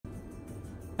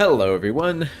Hello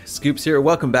everyone, Scoops here.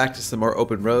 Welcome back to some more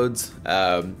open roads.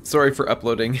 Sorry for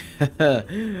uploading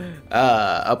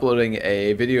uploading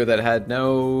a video that had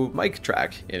no mic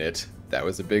track in it. That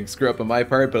was a big screw up on my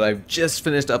part, but I've just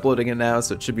finished uploading it now,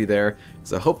 so it should be there.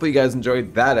 So hopefully you guys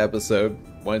enjoyed that episode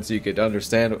once you could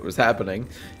understand what was happening.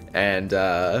 And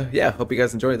yeah, hope you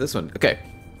guys enjoyed this one. Okay.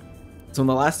 So in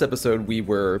the last episode we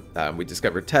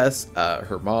discovered Tess,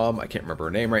 her mom, I can't remember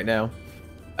her name right now.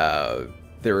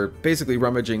 They were basically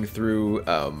rummaging through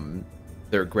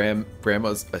their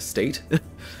grandma's estate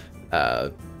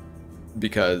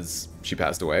because she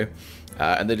passed away.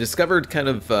 And they discovered kind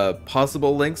of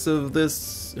possible links of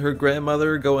her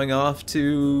grandmother going off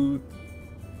to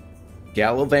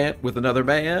gallivant with another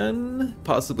man,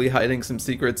 possibly hiding some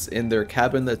secrets in their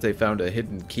cabin that they found a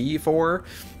hidden key for.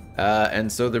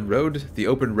 And so the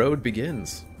open road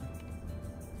begins.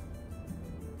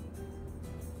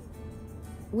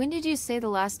 When did you say the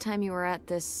last time you were at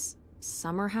this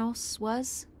summer house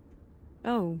was?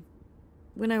 Oh,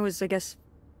 when I was, I guess,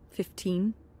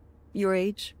 15. Your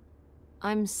age?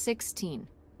 I'm 16.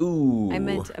 Ooh. I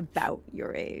meant about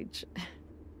your age.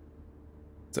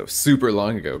 So super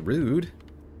long ago. Rude.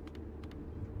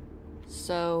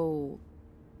 So,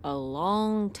 a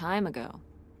long time ago.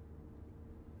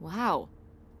 Wow.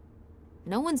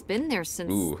 No one's been there since,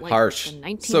 like, harsh. the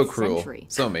 19th so cruel. century.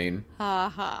 So mean.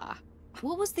 Ha ha.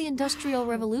 What was the Industrial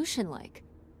Revolution like?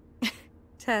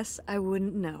 Tess, I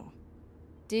wouldn't know.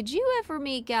 Did you ever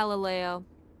meet Galileo?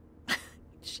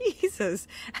 Jesus,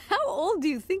 how old do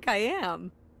you think I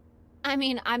am? I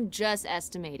mean, I'm just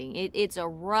estimating. It's a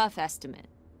rough estimate.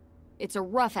 It's a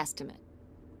rough estimate.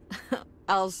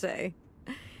 I'll say.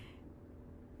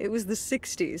 It was the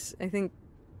 60s, I think,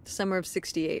 summer of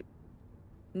 68.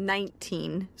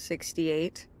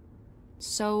 1968.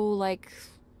 So, like,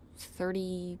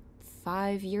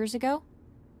 35 years ago?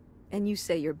 And you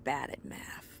say you're bad at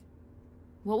math.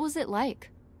 What was it like?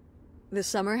 The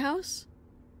summer house?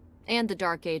 And the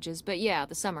Dark Ages, but yeah,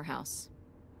 the summer house.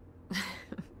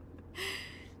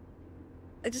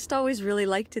 I just always really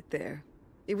liked it there.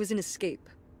 It was an escape.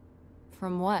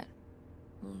 From what?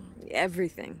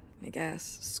 Everything, I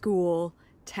guess. School,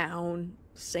 town,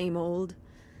 same old.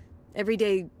 Every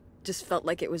day just felt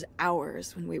like it was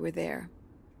hours when we were there.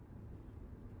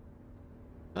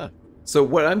 Huh. So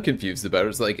what I'm confused about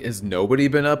is, like, has nobody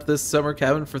been up this summer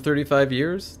cabin for 35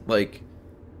 years? Like, did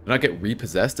it not get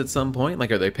repossessed at some point? Like,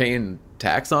 are they paying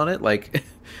tax on it? Like,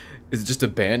 is it just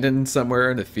abandoned somewhere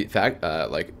in the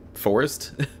like,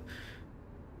 forest?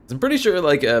 I'm pretty sure,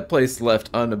 like, a place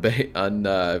left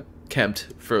unkempt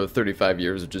for 35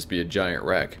 years would just be a giant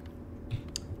wreck.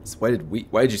 So why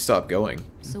did you stop going?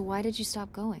 So why did you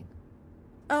stop going?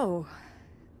 Oh,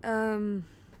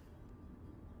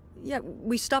 yeah,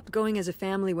 we stopped going as a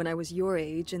family when I was your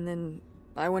age, and then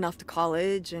I went off to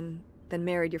college, and then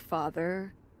married your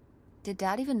father. Did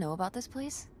Dad even know about this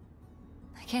place?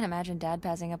 I can't imagine Dad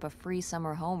passing up a free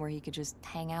summer home where he could just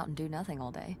hang out and do nothing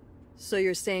all day. So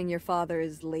you're saying your father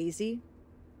is lazy?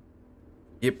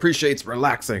 He appreciates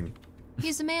relaxing.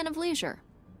 He's a man of leisure.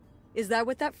 Is that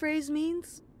what that phrase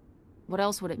means? What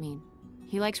else would it mean?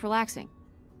 He likes relaxing.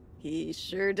 He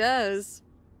sure does.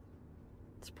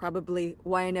 It's probably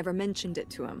why I never mentioned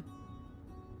it to him.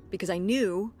 Because I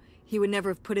knew he would never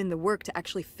have put in the work to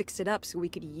actually fix it up so we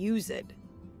could use it.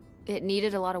 It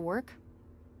needed a lot of work?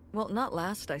 Well, not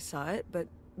last I saw it, but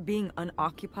being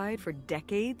unoccupied for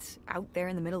decades out there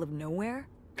in the middle of nowhere.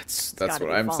 That's what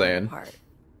I'm saying. Apart.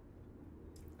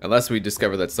 Unless we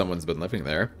discover that someone's been living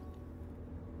there.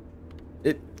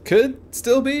 It could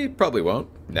still be, probably won't.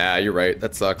 Nah, you're right,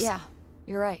 that sucks. Yeah,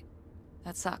 you're right.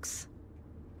 That sucks.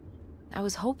 I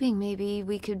was hoping maybe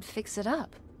we could fix it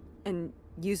up. And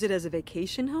use it as a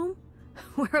vacation home?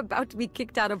 We're about to be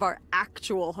kicked out of our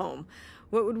actual home.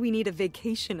 What would we need a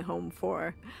vacation home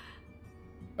for?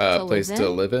 Place to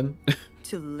live in?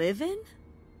 To live in?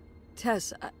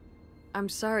 Tess, I'm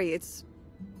sorry,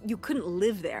 you couldn't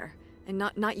live there, and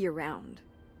not year-round.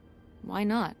 Why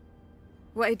not?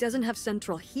 Well, it doesn't have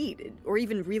central heat, or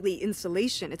even really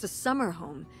insulation. It's a summer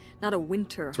home, not a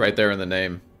winter home. It's right there in the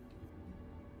name.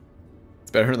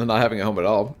 It's better than not having a home at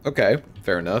all. Okay,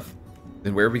 fair enough.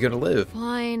 Then where are we going to live?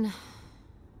 Fine.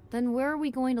 Then where are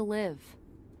we going to live?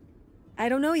 I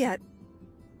don't know yet.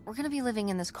 We're gonna be living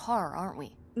in this car, aren't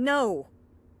we? No.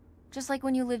 Just like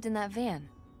when you lived in that van.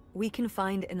 We can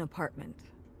find an apartment.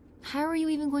 How are you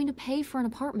even going to pay for an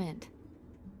apartment?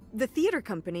 The theater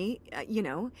company, you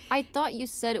know. I thought you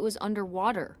said it was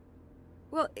underwater.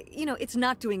 Well, you know, it's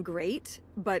not doing great,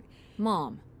 but...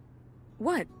 Mom.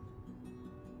 What?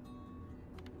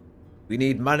 We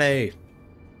need money.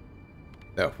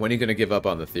 Oh, when are you going to give up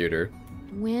on the theater?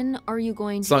 When are you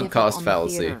going to Sunk give cost up on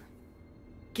fallacy. the theater?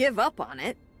 Give up on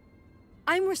it?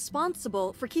 I'm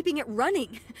responsible for keeping it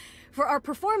running. For our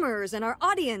performers and our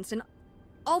audience and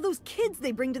all those kids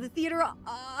they bring to the theater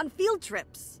on field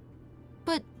trips.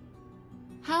 But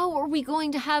how are we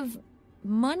going to have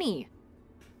money?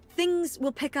 Things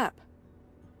will pick up.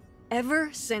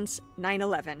 Ever since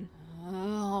 9/11.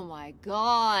 Oh my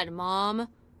god, Mom.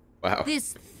 Wow.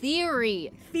 This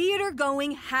theory. Theater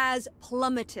going has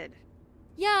plummeted.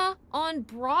 Yeah, on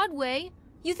Broadway.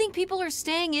 You think people are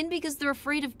staying in because they're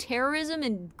afraid of terrorism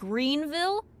in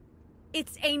Greenville?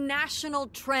 It's a national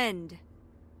trend.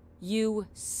 You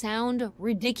sound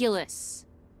ridiculous.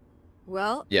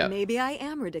 Well, Yeah. maybe I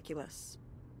am ridiculous.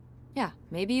 Yeah,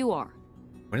 maybe you are.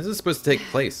 When is this supposed to take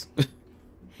place?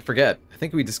 I forget. I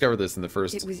think we discovered this in the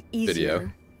first It was easier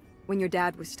video. when your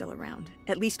dad was still around.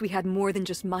 At least we had more than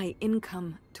just my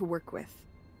income to work with.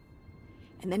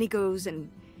 And then he goes and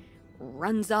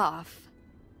runs off.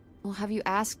 Well, have you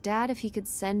asked Dad if he could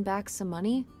send back some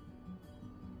money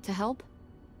to help?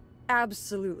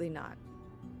 Absolutely not.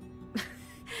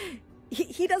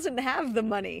 he doesn't have the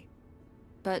money.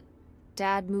 But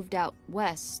Dad moved out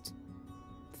west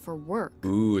for work.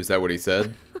 Ooh, is that what he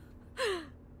said?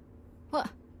 What?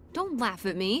 Don't laugh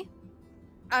at me.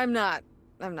 I'm not.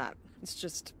 It's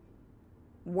just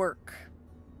work.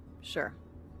 Sure.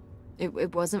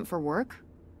 It wasn't for work?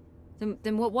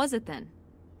 Then what was it then?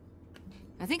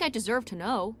 I think I deserve to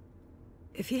know.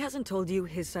 If he hasn't told you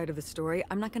his side of the story,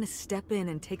 I'm not gonna step in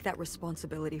and take that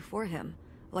responsibility for him,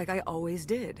 like I always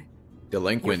did. Your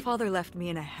Delinquent. father left me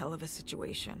in a hell of a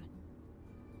situation.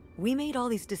 We made all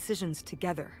these decisions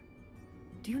together.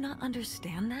 Do you not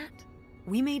understand that?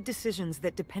 We made decisions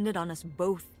that depended on us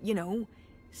both, you know,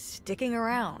 sticking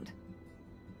around.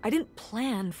 I didn't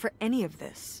plan for any of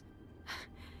this.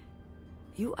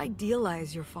 You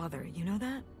idealize your father, you know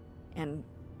that? And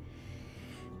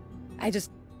I just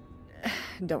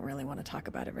don't really want to talk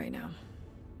about it right now.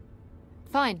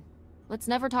 Fine. Let's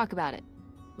never talk about it.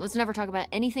 Let's never talk about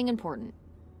anything important.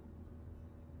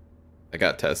 I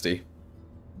got testy.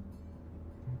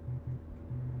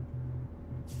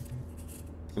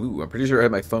 Ooh, I'm pretty sure I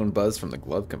had my phone buzz from the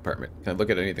glove compartment. Can I look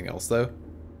at anything else, though? Can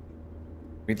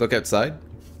we look outside?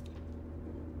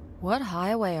 What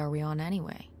highway are we on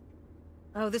anyway?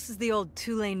 Oh, this is the old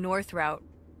two-lane north route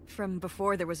from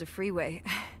before there was a freeway.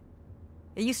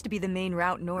 It used to be the main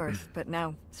route north, but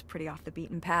now it's pretty off the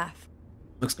beaten path.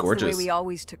 Looks It's the gorgeous. way we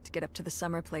always took to get up to the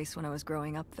summer place when I was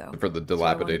growing up, though. For the So I wanted to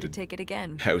dilapidated take it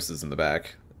again. houses in the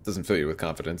back. Doesn't fill you with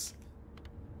confidence.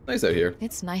 Nice out here.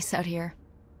 It's nice out here.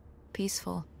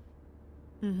 Peaceful.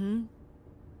 Mm-hmm.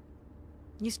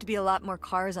 Used to be a lot more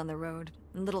cars on the road,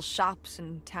 and little shops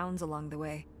and towns along the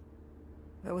way.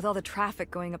 But with all the traffic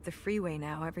going up the freeway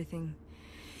now, everything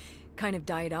kind of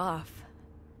died off.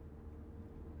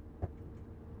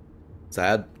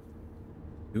 Sad.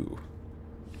 Ooh.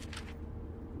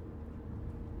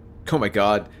 Oh my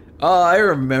god. Oh, I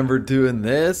remember doing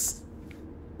this.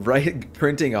 Right,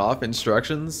 printing off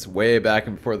instructions way back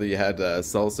before they had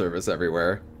cell service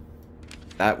everywhere.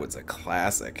 That was a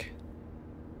classic.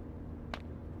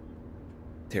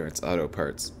 Terrence Auto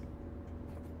Parts.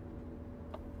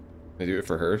 Can I do it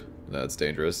for her? No, it's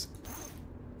dangerous.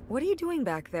 What are you doing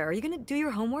back there? Are you gonna do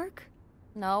your homework?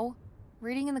 No.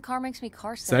 Reading in the car makes me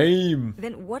car sick. Same.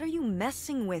 Then what are you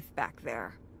messing with back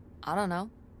there? I don't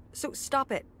know. So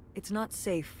stop it. It's not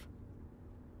safe.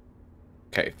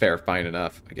 Okay, fair, fine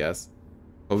enough, I guess.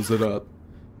 Close it up.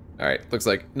 Alright, looks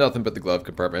like nothing but the glove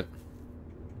compartment.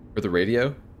 Or the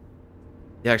radio?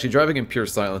 Yeah, actually, driving in pure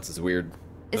silence is weird.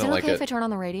 I Is it don't like okay it. if I turn on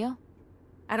the radio?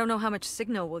 I don't know how much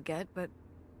signal we'll get, but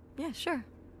yeah, sure.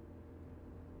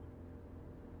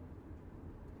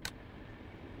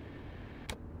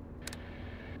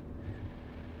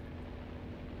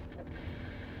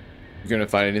 You gonna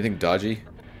find anything dodgy?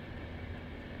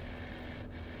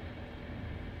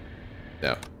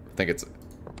 No, I think it's...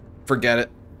 Forget it.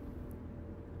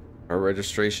 Our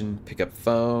registration, pick up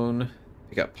phone,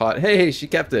 pick up pot. Hey, she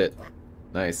kept it.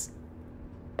 Nice.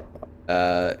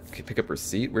 Pick up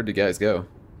receipt. Where'd you guys go?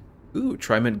 Ooh,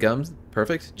 Trimint gums.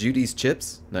 Perfect. Judy's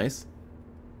chips. Nice.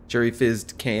 Cherry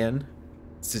fizzed can.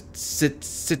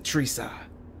 Citrisa.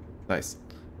 Nice.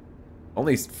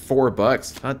 Only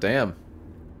 $4. Hot damn.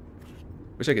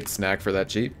 Wish I could snack for that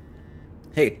cheap.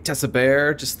 Hey, Tessa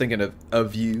Bear. Just thinking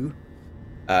of you.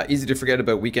 Easy to forget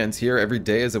about weekends here. Every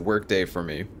day is a work day for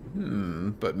me.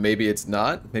 But maybe it's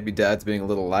not. Maybe Dad's being a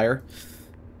little liar.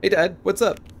 Hey, Dad. What's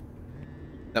up?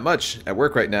 Not much at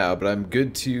work right now, but I'm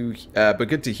good to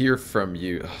hear from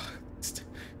you. Ugh,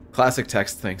 classic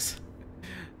text things.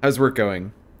 How's work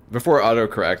going? Before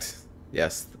autocorrect.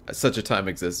 Yes, such a time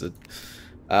existed.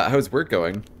 How's work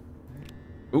going?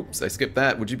 Oops, I skipped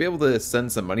that. Would you be able to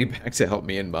send some money back to help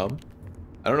me and Mom?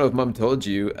 I don't know if Mom told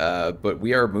you, but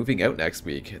we are moving out next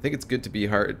week. I think it's good to be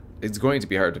hard. It's going to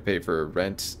be hard to pay for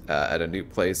rent at a new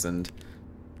place and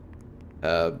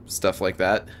stuff like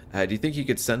that. Do you think you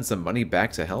could send some money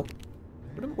back to help?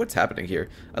 What's happening here?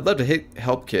 I'd love to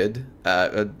help, kid.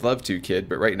 I'd love to, kid,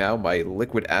 but right now my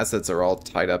liquid assets are all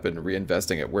tied up in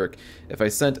reinvesting at work. If I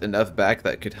sent enough back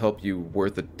that could help you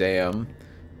worth a damn,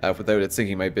 without it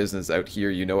sinking my business out here,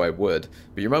 you know I would.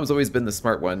 But your mom's always been the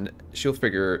smart one. She'll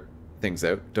figure things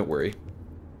out. Don't worry.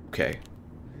 Okay.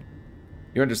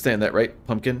 You understand that, right,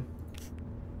 Pumpkin?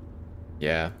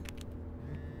 Yeah.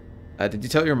 Did you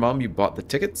tell your mom you bought the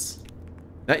tickets?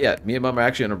 Not yet. Me and Mom are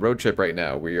actually on a road trip right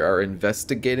now. We are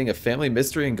investigating a family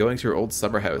mystery and going to her old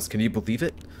summer house. Can you believe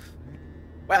it?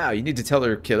 Wow, you need to tell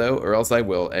her, kiddo, or else I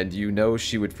will, and you know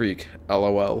she would freak.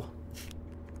 LOL.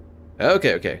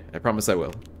 Okay, okay. I promise I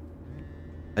will.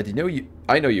 I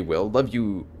know you will. Love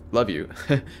you. Love you.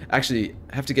 Actually,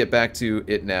 I have to get back to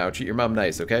it now. Treat your mom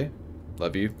nice, okay?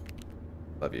 Love you.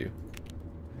 Love you.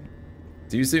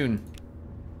 See you soon.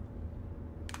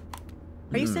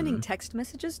 Are you sending text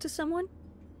messages to someone?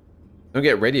 Don't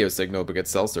get radio signal, but get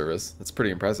cell service. That's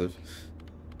pretty impressive.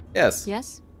 Yes.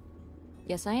 Yes?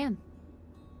 Yes, I am.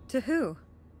 To who?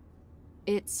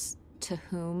 It's to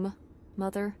whom,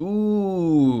 Mother?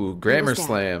 Ooh, grammar Dad.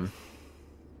 slam.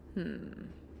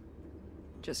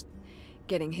 Just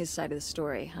getting his side of the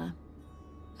story, huh?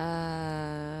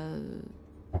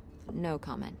 No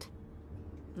comment.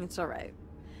 It's alright.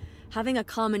 Having a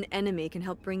common enemy can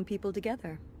help bring people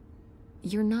together.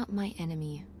 You're not my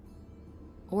enemy.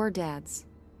 Or Dad's.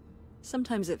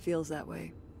 Sometimes it feels that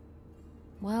way.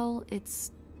 Well,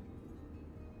 it's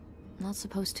not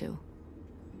supposed to.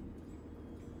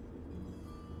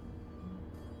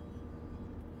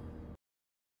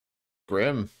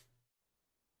 Grim.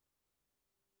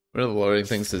 One of the loading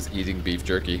things says eating beef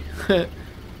jerky.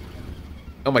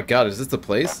 Oh my god, is this the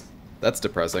place? That's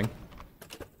depressing.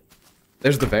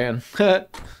 There's the van.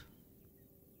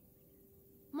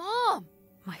 Mom!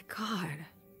 My god.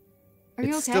 Are you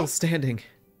It's okay? still standing.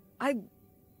 I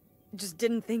just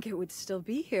didn't think it would still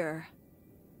be here.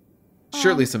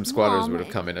 Surely some squatters Mom, would have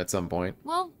come in at some point.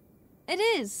 Well, it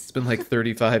is. It's been like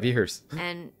 35 years.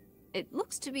 And it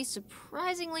looks to be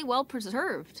surprisingly well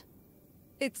preserved.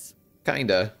 It's,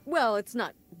 Kinda. well, it's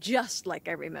not just like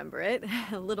I remember it.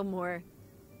 A little more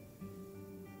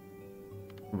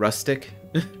Rustic.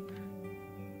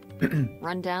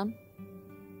 Run down?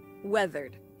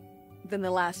 weathered than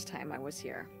the last time I was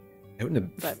here. Out in a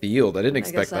But field. I didn't I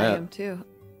expect guess I that. am too.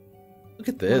 Look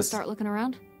at Wanna this. start looking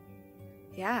around?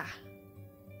 Yeah.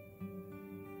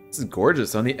 This is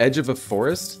gorgeous. On the edge of a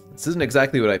forest. This isn't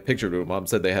exactly what I pictured when Mom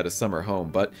said they had a summer home,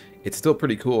 but it's still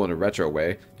pretty cool in a retro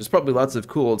way. There's probably lots of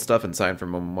cool old stuff inside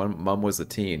from when Mom was a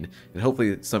teen, and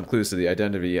hopefully some clues to the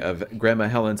identity of Grandma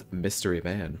Helen's mystery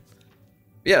van.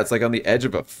 Yeah, it's like on the edge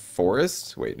of a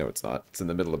forest. Wait, no, it's not. It's in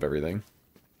the middle of everything.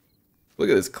 Look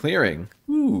at this clearing.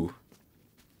 Ooh.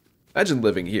 Imagine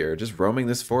living here, just roaming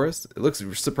this forest. It looks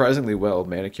surprisingly well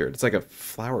manicured. It's like a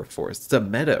flower forest. It's a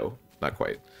meadow. Not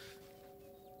quite.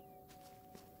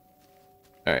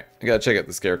 Alright, I gotta check out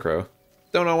the scarecrow.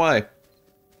 Don't know why.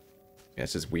 Yeah,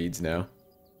 it's just weeds now.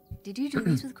 Did you do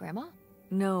these with Grandma?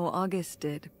 No, August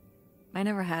did. I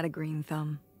never had a green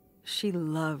thumb. She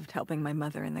loved helping my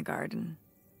mother in the garden.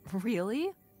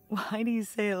 Really? Why do you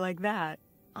say it like that?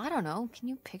 I don't know. Can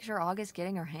you picture August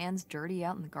getting her hands dirty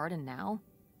out in the garden now?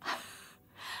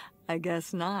 I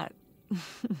guess not.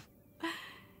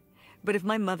 But if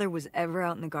my mother was ever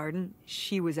out in the garden,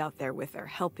 she was out there with her,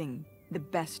 helping the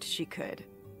best she could.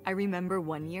 I remember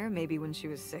one year, maybe when she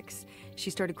was 6,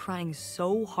 she started crying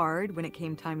so hard when it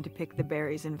came time to pick the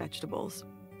berries and vegetables.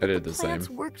 I did the same. Plants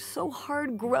worked so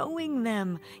hard growing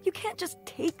them. You can't just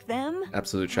take them.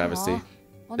 Absolute travesty. Aw.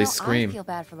 Well, They now scream. I feel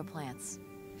bad for the plants.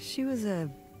 She was a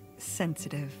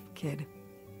sensitive kid.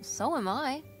 So am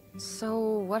I. So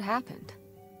what happened?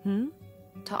 Hmm?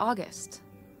 To August.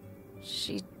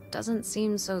 She doesn't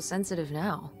seem so sensitive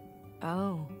now.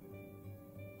 Oh.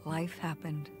 Life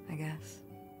happened, I guess.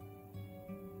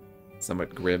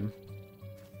 Somewhat grim.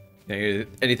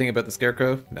 Anything about the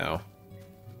scarecrow? No.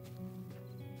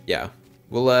 Yeah.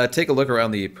 We'll take a look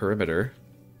around the perimeter.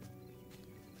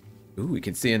 Ooh, we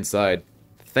can see inside.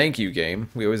 Thank you, game.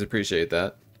 We always appreciate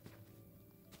that.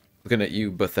 Looking at you,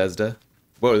 Bethesda.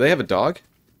 Whoa, do they have a dog?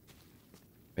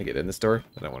 Can I get in this door?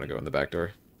 I don't want to go in the back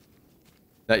door.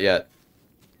 Not yet.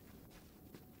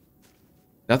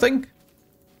 Nothing?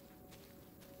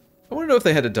 I want to know if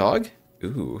they had a dog.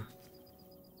 Ooh.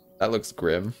 That looks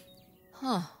grim.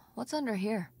 Huh, what's under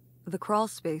here? The crawl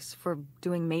space for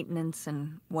doing maintenance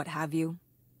and what have you.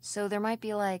 So there might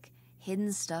be, like,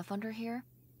 hidden stuff under here?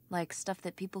 Like stuff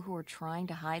that people who are trying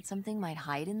to hide something might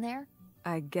hide in there?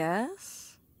 I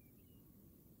guess?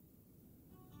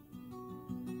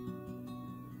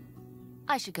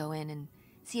 I should go in and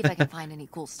see if I can find any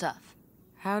cool stuff.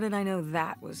 How did I know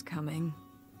that was coming?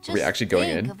 Just Are we actually going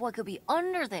think in? of what could be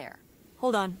under there.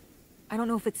 Hold on. I don't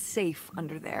know if it's safe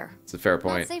under there. It's a fair Not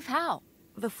point. safe how?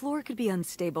 The floor could be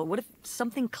unstable. What if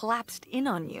something collapsed in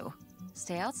on you?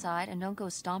 Stay outside and don't go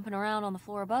stomping around on the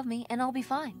floor above me, and I'll be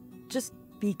fine. Just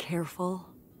be careful.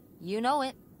 You know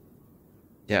it.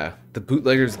 Yeah, the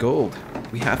bootlegger's gold.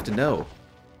 We have to know.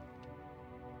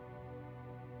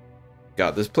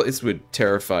 God, this place would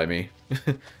terrify me.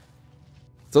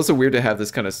 It's also weird to have this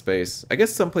kind of space. I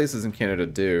guess some places in Canada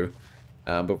do.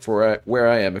 But for where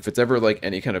I am, if it's ever like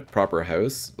any kind of proper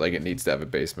house, like it needs to have a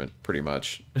basement, pretty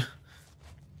much.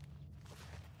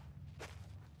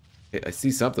 Okay, I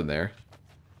see something there.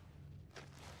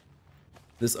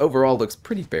 This overall looks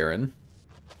pretty barren.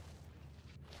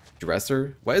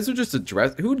 Dresser? Why is there just a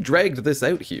dress? Who dragged this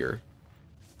out here?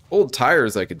 Old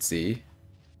tires I could see.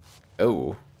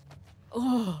 Oh.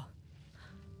 Oh.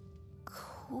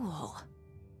 Cool.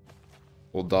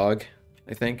 Old dog,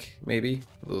 I think, maybe.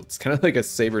 It's kind of like a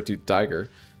saber-toothed tiger.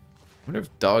 I wonder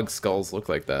if dog skulls look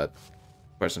like that.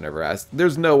 Question never asked.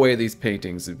 There's no way these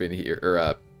paintings have been here,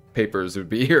 or papers would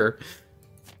be here.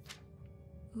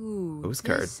 Ooh,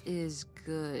 Postcard. this is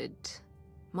good.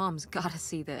 Mom's gotta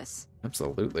see this.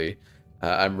 Absolutely.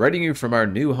 I'm writing you from our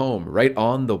new home, right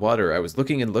on the water. I was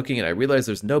looking and looking, and I realized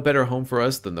there's no better home for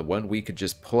us than the one we could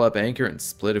just pull up anchor and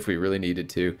split if we really needed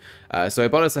to. So I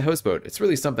bought us a houseboat. It's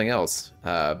really something else.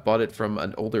 Bought it from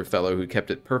an older fellow who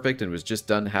kept it perfect and was just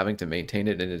done having to maintain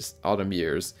it in his autumn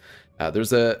years.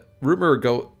 There's a rumor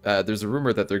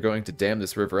that they're going to dam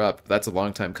this river up. That's a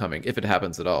long time coming, if it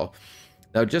happens at all.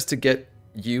 Now, just to get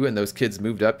you and those kids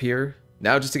moved up here, I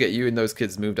hope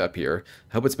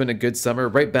it's been a good summer.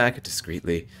 Write back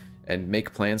discreetly and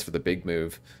make plans for the big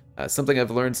move. Something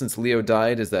I've learned since Leo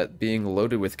died is that being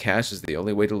loaded with cash is the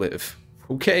only way to live.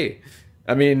 Okay.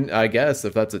 I mean, I guess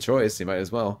if that's a choice, you might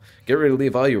as well. Get ready to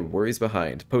leave all your worries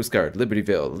behind. Postcard,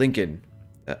 Libertyville, Lincoln,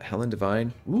 Helen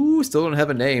Devine. Ooh, still don't have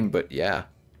a name, but yeah.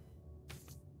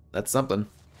 That's something.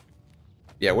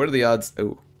 Yeah, what are the odds?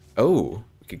 Oh,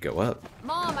 we could go up.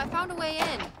 Mom, I found a way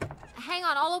in. Hang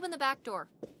on, I'll open the back door.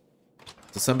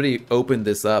 So somebody opened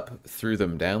this up, threw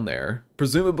them down there.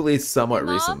 Presumably somewhat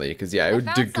Mom, recently, because yeah, it I would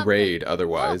found degrade something.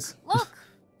 otherwise. Look!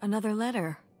 Another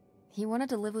letter. He wanted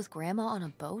to live with Grandma on a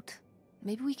boat?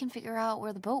 Maybe we can figure out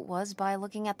where the boat was by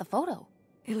looking at the photo.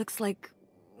 It looks like,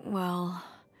 well,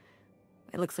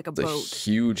 it looks like a It's a boat.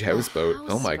 huge houseboat.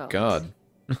 Oh my houseboat. god.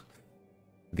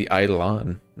 The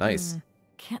Eidolon. Nice.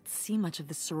 Can't see much of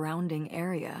the surrounding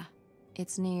area.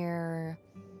 It's near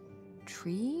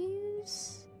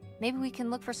trees? Maybe we can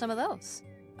look for some of those.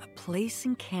 A place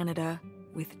in Canada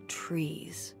with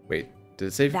trees. Wait, did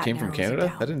it say it That came from narrows it Canada?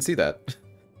 down. I didn't see that.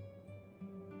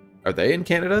 Are they in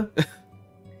Canada?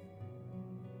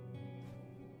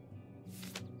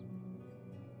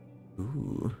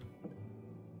 Ooh.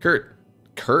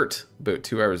 Kurt. About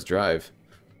 2 hours drive.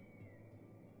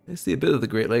 I see a bit of the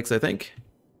Great Lakes, I think.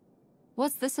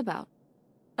 What's this about?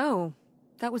 Oh,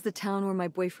 that was the town where my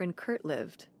boyfriend Kurt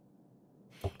lived.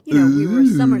 You know, we were a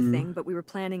summer thing, but we were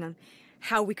planning on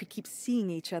how we could keep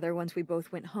seeing each other once we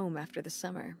both went home after the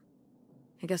summer.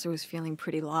 I guess I was feeling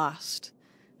pretty lost.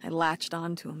 I latched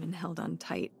onto him and held on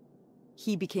tight.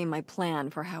 He became my plan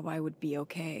for how I would be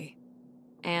okay.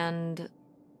 And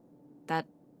that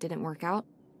didn't work out?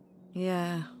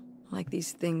 Yeah, like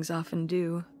these things often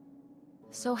do.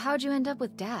 So how'd you end up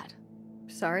with Dad?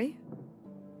 Sorry?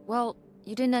 Well,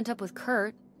 you didn't end up with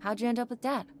Kurt. How'd you end up with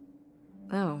Dad?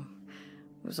 Oh,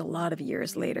 it was a lot of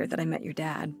years later that I met your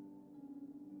dad.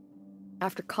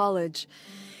 After college,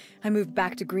 I moved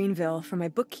back to Greenville for my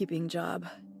bookkeeping job.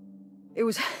 It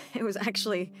was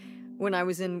actually when I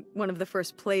was in one of the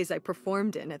first plays I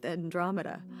performed in at the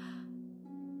Andromeda.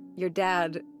 Your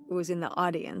dad was in the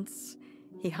audience.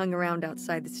 He hung around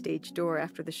outside the stage door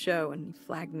after the show and he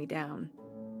flagged me down.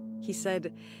 He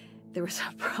said there was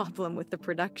a problem with the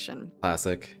production.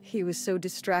 Classic. He was so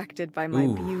distracted by my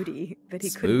Ooh, beauty that he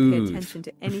couldn't pay smooth. attention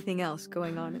to anything else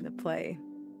going on in the play.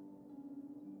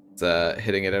 It's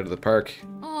hitting it out of the park.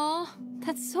 Aw,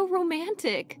 that's so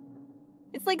romantic.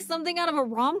 It's like something out of a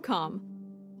rom-com.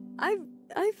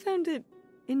 I found it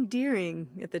endearing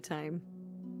at the time.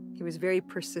 He was very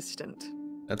persistent.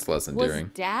 That's less Was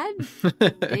endearing. Dad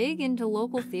big into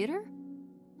local theater?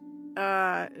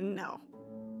 No.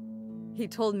 He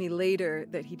told me later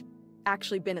that he'd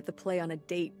actually been at the play on a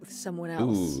date with someone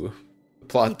else. Ooh.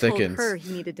 Plot He thickens. told her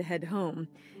he needed to head home,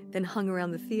 then hung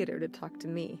around the theater to talk to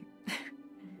me.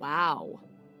 Wow.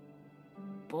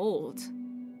 Bold.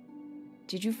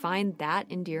 Did you find that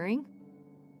endearing?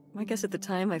 I guess at the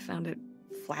time I found it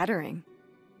flattering.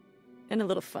 And a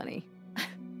little funny.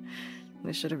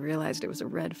 I should have realized it was a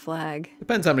red flag.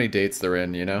 Depends how many dates they're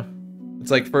in, you know? It's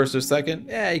like first or second,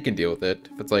 yeah, you can deal with it.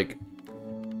 If it's like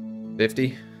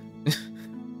 50,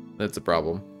 that's a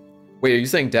problem. Wait, are you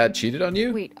saying Dad cheated on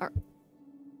you? Wait,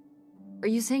 are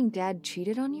you saying Dad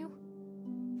cheated on you?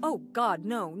 Oh, God,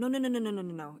 no.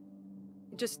 No.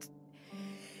 Just,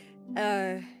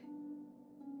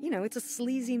 you know, it's a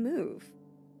sleazy move.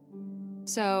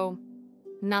 So,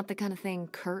 not the kind of thing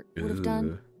Kurt would have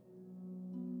done?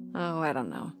 Oh, I don't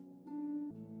know.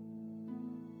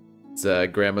 It's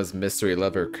Grandma's mystery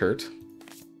lover, Kurt.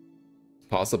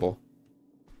 Possible.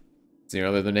 It's the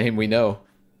only other name we know.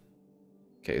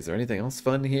 Okay, is there anything else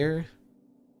fun here?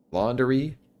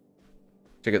 Laundry?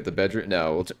 Check out the bedroom.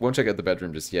 No, we won't check out the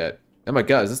bedroom just yet. Oh my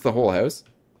god, is this the whole house?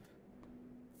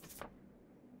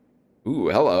 Ooh,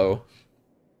 hello.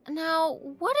 Now,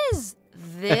 what is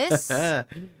this?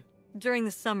 During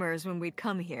the summers when we'd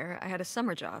come here, I had a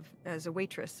summer job as a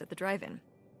waitress at the drive-in.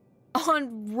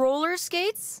 On roller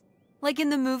skates? Like in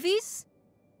the movies?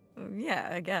 Yeah,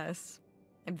 I guess.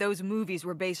 And those movies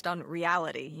were based on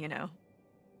reality, you know.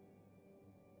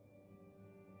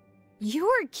 You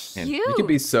were cute. Man, you can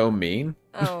be so mean.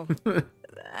 Oh,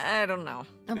 I don't know.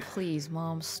 Oh, please,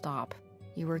 Mom, stop.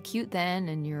 You were cute then,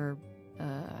 and you're,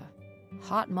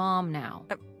 hot mom now.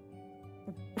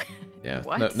 Yeah,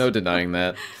 What? no denying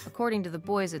that. According to the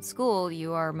boys at school,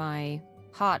 you are my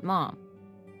hot mom.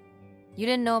 You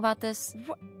didn't know about this?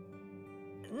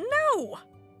 No!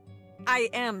 I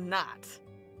am not.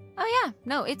 Oh yeah,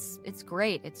 no, it's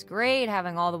great. It's great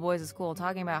having all the boys at school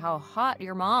talking about how hot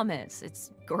your mom is. It's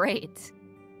great.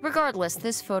 Regardless,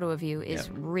 this photo of you is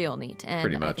real neat, and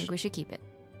Pretty I much. think we should keep it.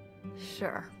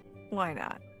 Sure. Why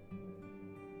not?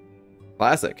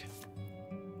 Classic.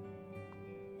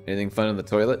 Anything fun in the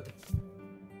toilet?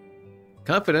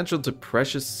 Confidential to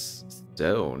Precious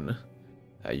Stone.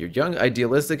 You're young,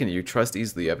 idealistic, and you trust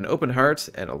easily. You have an open heart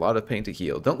and a lot of pain to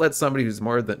heal. Don't let somebody who's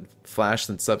more than flash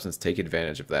than substance take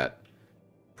advantage of that.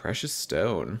 Precious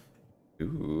Stone.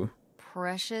 Ooh.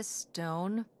 Precious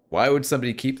Stone? Why would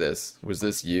somebody keep this? Was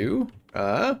this you?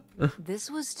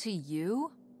 This was to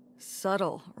you?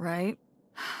 Subtle, right?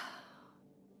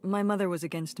 My mother was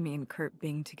against me and Kurt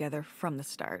being together from the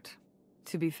start.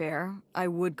 To be fair, I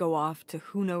would go off to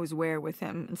who knows where with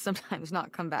him and sometimes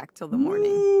not come back till the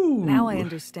morning. Ooh, Now I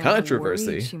understand how controversy.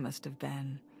 worried she must have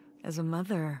been as a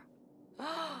mother.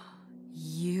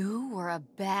 You were a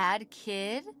bad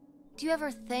kid? Do you ever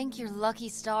thank your lucky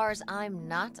stars I'm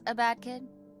not a bad kid?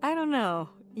 I don't know.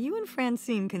 You and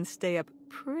Francine can stay up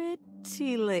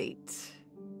pretty late.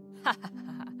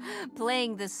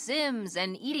 Playing The Sims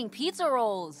and eating pizza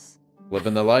rolls.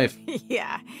 Living the life.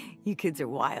 Yeah, you kids are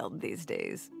wild these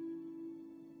days.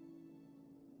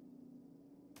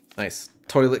 Nice.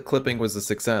 Toilet clipping was a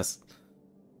success.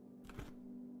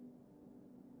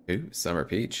 Ooh, Summer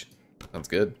Peach. Sounds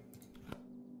good.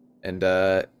 And,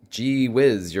 gee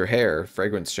whiz, your hair.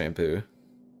 Fragrance shampoo.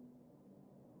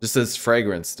 Just says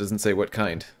fragrance, doesn't say what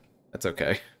kind. That's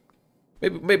okay.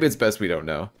 Maybe it's best we don't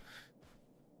know.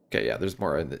 Okay, yeah, there's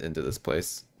more into this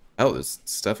place. Oh, there's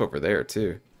stuff over there,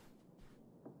 too.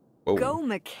 Whoa. Go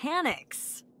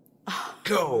mechanics! Oh,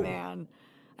 Go! Man,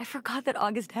 I forgot that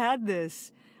August had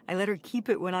this. I let her keep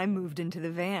it when I moved into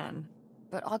the van.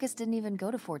 But August didn't even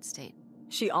go to Fort State.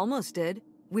 She almost did.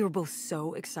 We were both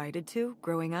so excited to,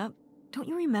 growing up. Don't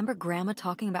you remember Grandma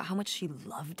talking about how much she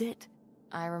loved it?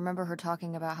 I remember her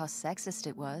talking about how sexist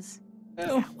it was.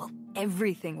 Oh. Yeah, well,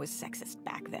 everything was sexist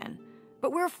back then.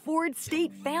 But we're a Ford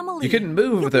State family. You couldn't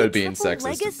move You'll without be it being triple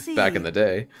sexist legacy. back in the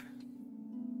day.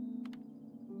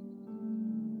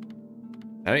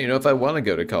 I don't even know if I want to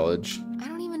go to college. I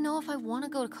don't even know if I want to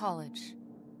go to college.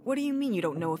 What do you mean you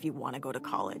don't know if you want to go to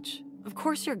college? Of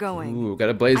course you're going. Ooh,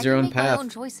 gotta blaze your I can own make my path. own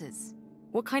choices.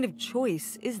 What kind of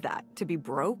choice is that? To be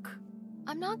broke?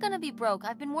 I'm not gonna be broke.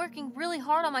 I've been working really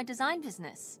hard on my design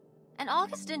business. And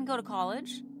August didn't go to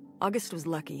college. August was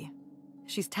lucky.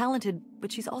 She's talented,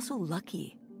 but she's also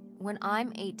lucky. When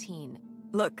I'm 18.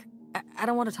 Look, I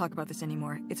don't want to talk about this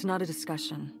anymore. It's not a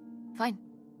discussion. Fine.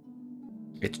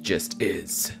 It just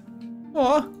is.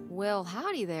 Aw. Well,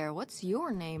 howdy there. What's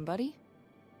your name, buddy?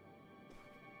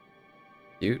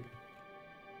 Cute.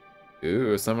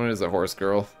 Ooh, someone is a horse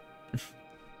girl.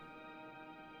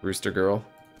 Rooster girl.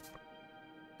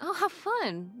 Oh, how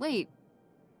fun. Wait,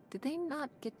 did they not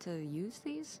get to use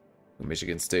these?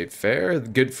 Michigan State Fair.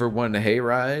 Good for one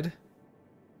hayride.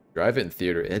 Drive-in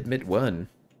theater. Admit one.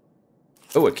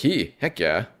 Oh, a key. Heck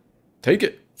yeah. Take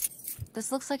it.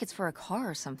 This looks like it's for a car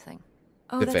or something.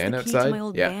 Oh, The that's van the key outside? to my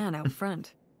old Yeah. van out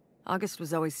front. August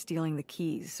was always stealing the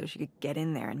keys so she could get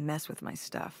in there and mess with my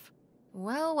stuff.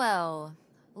 Well, well.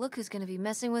 Look who's gonna be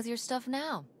messing with your stuff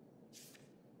now.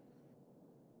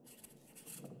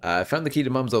 I found the key to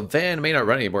Mom's old van. It may not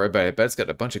run anymore, but I bet it's got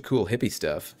a bunch of cool hippie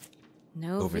stuff.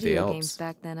 No Over the video Alps. games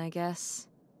back then, I guess.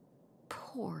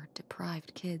 Poor,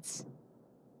 deprived kids.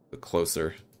 Look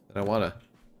closer. I don't wanna.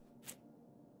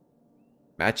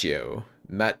 Machiko.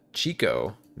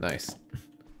 Nice.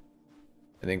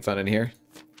 Anything fun in here?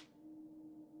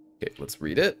 Okay, let's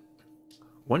read it.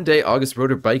 One day, August rode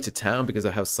her bike to town because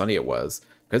of how sunny it was.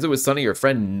 Because it was sunny, her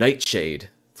friend Nightshade,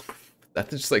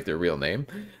 that's just like their real name,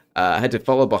 had to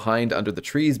follow behind under the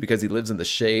trees because he lives in the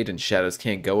shade and shadows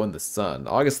can't go in the sun.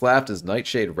 August laughed as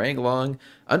Nightshade ran along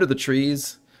under the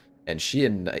trees, and she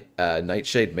and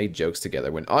Nightshade made jokes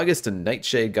together. When August and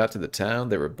Nightshade got to the town,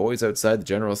 there were boys outside the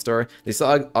general store. They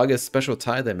saw August's special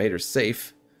tie that made her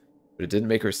safe, but it didn't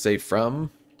make her safe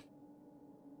from...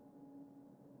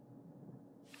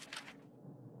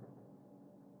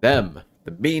 them.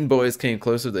 The mean boys came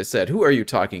closer. They said, "Who are you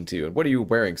talking to? And what are you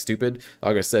wearing, stupid?"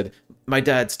 August said, "My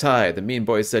dad's tie." The mean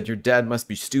boys said, "Your dad must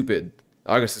be stupid."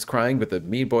 August was crying, but the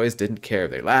mean boys didn't care.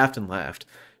 They laughed and laughed.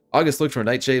 August looked for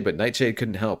Nightshade, but Nightshade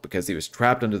couldn't help because he was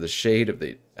trapped under the shade of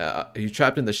the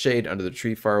trapped in the shade under the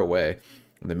tree far away.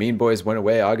 When the mean boys went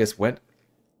away, August went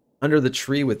under the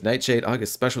tree with Nightshade.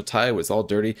 August's special tie was all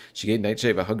dirty. She gave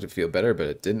Nightshade a hug to feel better, but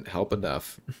it didn't help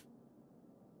enough.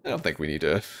 I don't think we need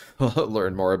to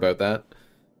learn more about that.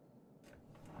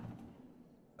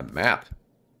 A map.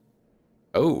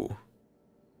 Oh.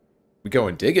 We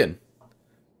going digging.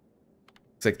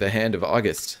 Looks like the hand of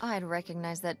August. I'd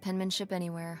recognize that penmanship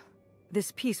anywhere.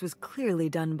 This piece was clearly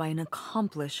done by an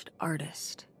accomplished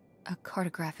artist. A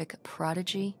cartographic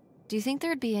prodigy? Do you think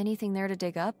there'd be anything there to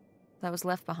dig up that was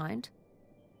left behind?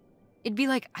 It'd be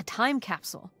like a time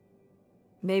capsule.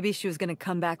 Maybe she was gonna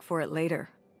come back for it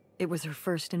later. It was her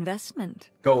first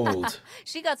investment. Gold.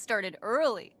 She got started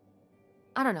early.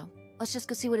 I don't know. Let's just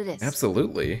go see what it is.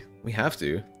 Absolutely. We have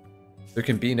to. There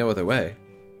can be no other way.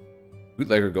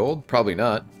 Bootlegger gold? Probably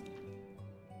not.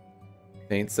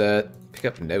 Paint set. Pick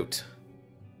up note.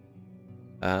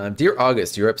 Dear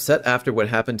August, you're upset after what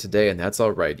happened today, and that's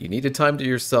alright. You needed time to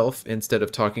yourself instead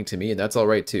of talking to me, and that's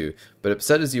alright too. But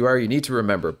upset as you are, you need to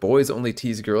remember, boys only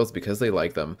tease girls because they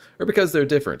like them, or because they're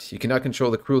different. You cannot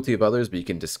control the cruelty of others, but you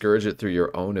can discourage it through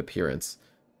your own appearance.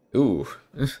 Ooh.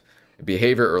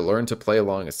 Behavior or learn to play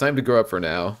along. It's time to grow up for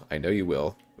now. I know you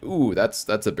will. Ooh, that's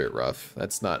a bit rough.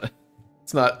 That's not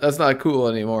cool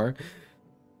anymore.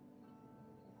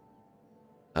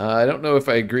 I don't know if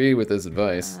I agree with this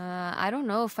advice. I don't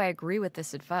know if I agree with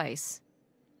this advice.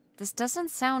 This doesn't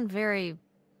sound very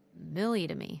Millie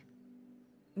to me.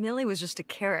 Millie was just a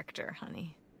character,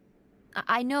 honey.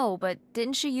 I know, but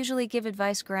didn't she usually give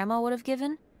advice Grandma would have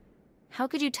given? How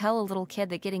could you tell a little kid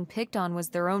that getting picked on was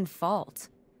their own fault?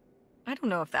 I don't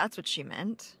know if that's what she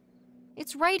meant.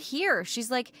 It's right here.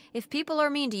 She's like, if people are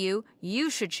mean to you, you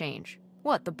should change.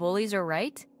 What, the bullies are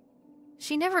right?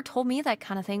 She never told me that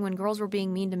kind of thing when girls were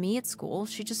being mean to me at school.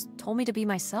 She just told me to be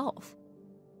myself.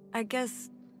 I guess...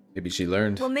 Maybe she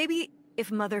learned. Well, maybe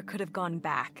if Mother could have gone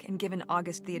back and given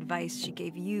August the advice she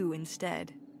gave you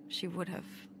instead, she would have.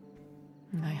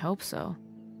 I hope so.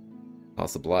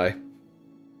 Possibly.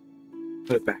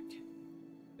 Put it back.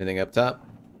 Anything up top?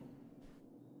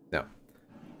 No.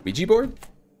 Ouija board?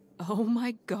 Oh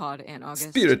my god, Aunt August.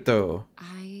 Spirito.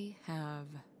 I have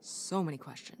so many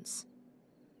questions.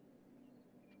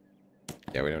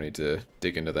 Yeah, we don't need to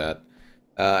dig into that.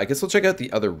 I guess we'll check out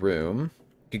the other room.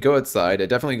 You could go outside. I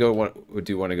definitely do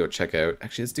want to go check out.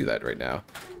 Actually, let's do that right now.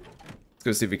 Let's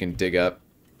go see if we can dig up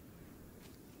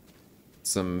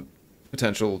some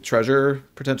potential treasure,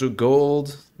 potential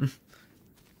gold,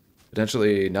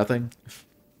 potentially nothing.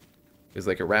 There's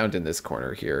like around in this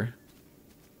corner here.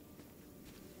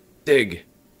 Dig.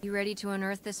 You ready to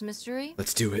unearth this mystery?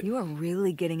 Let's do it. You are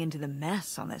really getting into the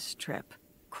mess on this trip.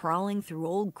 Crawling through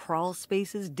old crawl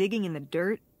spaces, digging in the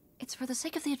dirt. It's for the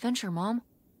sake of the adventure, Mom.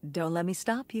 Don't let me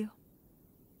stop you. Do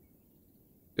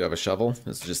you have a shovel?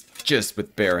 It's just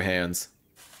with bare hands.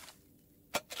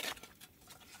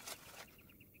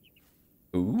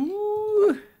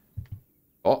 Ooh.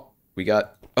 Oh, we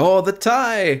got... Oh, the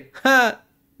tie! Ha!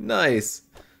 Nice.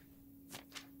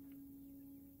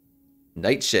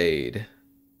 Nightshade.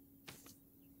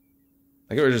 I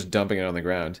think we're just dumping it on the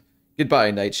ground.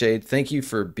 Goodbye, Nightshade. Thank you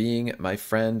for being my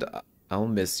friend. I'll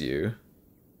miss you.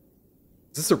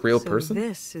 Is this a real So person?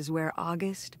 this is where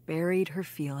August buried her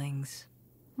feelings.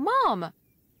 Mom!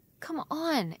 Come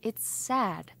on, it's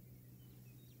sad.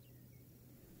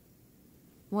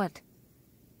 What?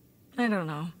 I don't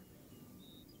know.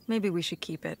 Maybe we should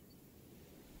keep it.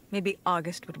 Maybe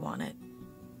August would want it.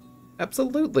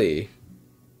 Absolutely.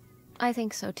 I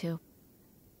think so too.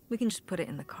 We can just put it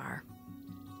in the car.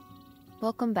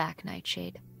 Welcome back,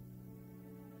 Nightshade.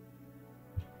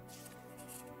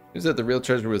 Who said the real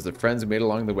treasure was the friends we made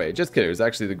along the way? Just kidding, it was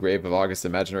actually the grave of August's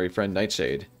imaginary friend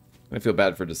Nightshade. I feel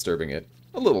bad for disturbing it.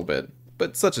 A little bit,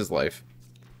 but such is life.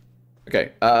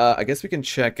 Okay, I guess we can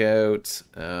check out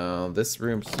this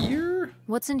room here?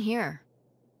 What's in here?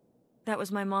 That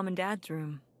was my mom and dad's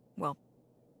room. Well,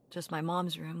 just my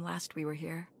mom's room last we were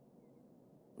here.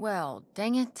 Well,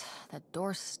 dang it, that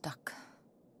door's stuck.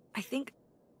 I think...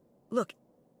 Look,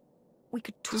 we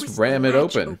could twist Just ram the it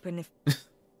latch open. if...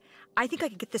 I think I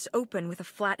could get this open with a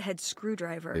flathead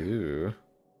screwdriver. Ooh.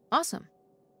 Awesome.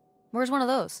 Where's one of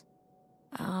those?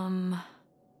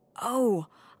 Oh,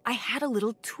 I had a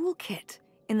little toolkit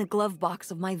in the glove box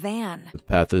of my van. The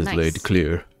path is Nice. laid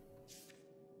clear.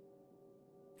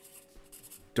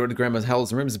 Door to Grandma's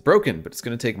Howl's room is broken, but it's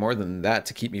going to take more than that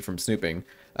to keep me from snooping.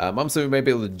 Mom said we might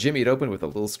be able to jimmy it open with a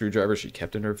little screwdriver she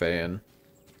kept in her van.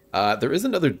 There is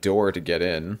another door to get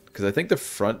in, because I think the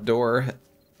front door...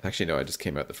 Actually, no, I just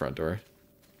came out the front door.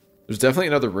 There's definitely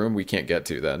another room we can't get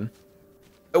to, then.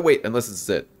 Oh, wait, unless this is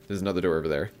it. There's another door over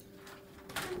there.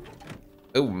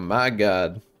 Oh, my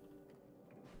God.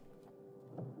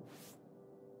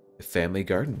 The family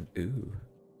garden. Ooh.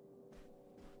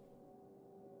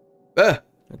 Ah!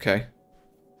 Okay.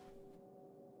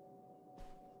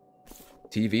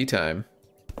 TV time.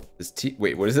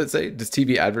 Wait, what does it say? Does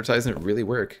TV advertisement really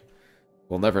work?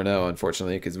 We'll never know,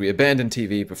 unfortunately, because we abandoned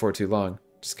TV before too long.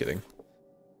 Just kidding.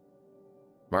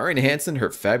 Marian Hansen, her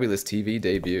fabulous TV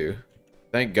debut.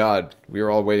 Thank God. We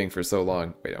were all waiting for so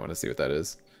long. Wait, I want to see what that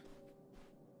is.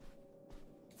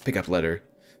 Pick up letter.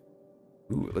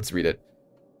 Ooh, let's read it.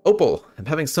 Opal, I'm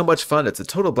having so much fun. It's a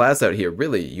total blast out here.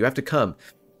 Really, you have to come.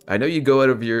 I know you go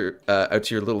out to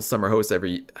your little summer house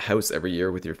every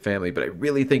year with your family, but I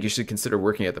really think you should consider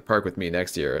working at the park with me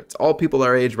next year. It's all people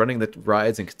our age running the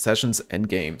rides and concessions and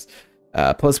games.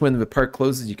 Plus, when the park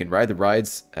closes, you can ride the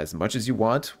rides as much as you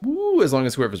want. Woo, as long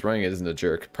as whoever's running it isn't a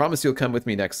jerk. Promise you'll come with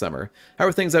me next summer. How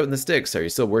are things out in the sticks? Are you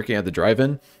still working at the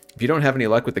drive-in? If you don't have any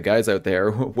luck with the guys out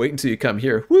there, wait until you come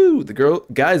here. Woo, the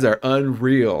guys are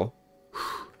unreal.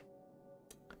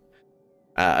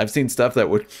 I've seen stuff that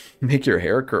would make your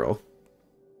hair curl.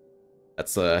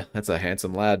 That's a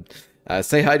handsome lad.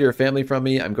 Say hi to your family from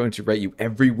me. I'm going to write you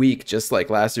every week, just like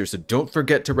last year, so don't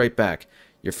forget to write back.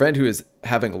 Your friend who is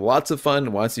having lots of fun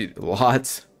and wants you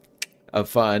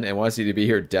to be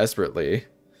here desperately.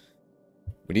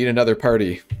 We need another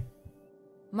party.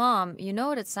 Mom, you know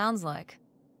what it sounds like.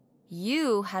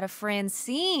 You had a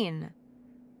Francine.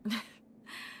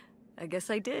 I guess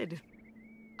I did.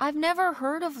 I've never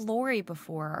heard of Lori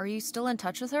before. Are you still in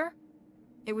touch with her?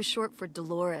 It was short for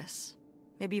Dolores.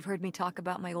 Maybe you've heard me talk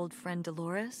about my old friend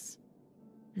Dolores?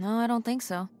 No, I don't think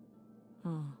so.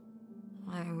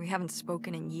 We haven't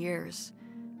spoken in years.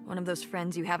 One of those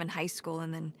friends you have in high school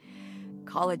and then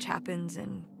college happens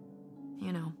and,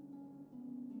 you know.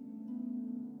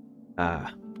 I'm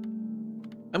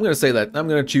going to say that. I'm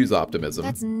going to choose optimism.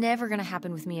 That's never gonna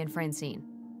happen with me and Francine.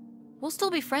 We'll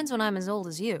still be friends when I'm as old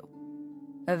as you.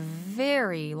 A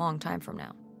very long time from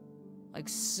now. Like,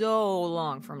 so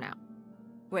long from now.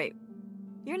 Wait,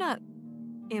 you're not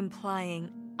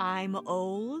implying I'm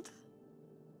old?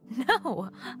 No,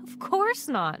 of course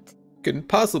not. Couldn't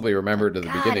possibly remember to the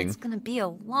God, beginning. it's gonna be a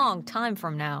long time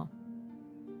from now.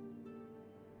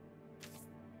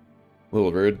 A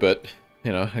little rude, but,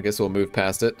 you know, I guess we'll move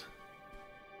past it.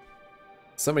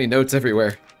 So many notes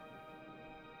everywhere.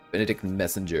 Benedict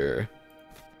Messenger.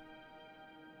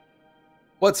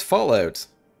 What's Fallout?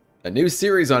 A new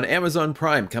series on Amazon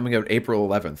Prime coming out April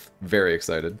 11th. Very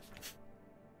excited.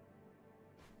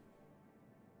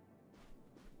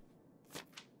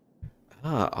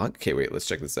 Okay, wait, let's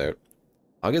check this out.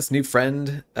 August's New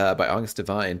Friend by August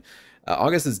Devine.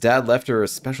 August's dad left her a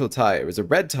special tie. It was a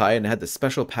red tie and had the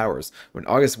special powers. When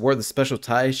August wore the special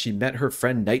tie, she met her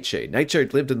friend Nightshade.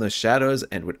 Nightshade lived in the shadows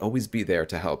and would always be there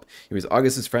to help. He was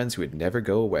August's friends who would never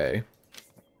go away.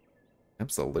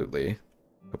 Absolutely.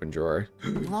 Open drawer.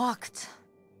 Locked.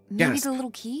 Maybe Gasp. the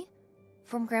little key?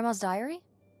 From Grandma's diary?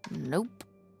 Nope.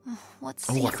 What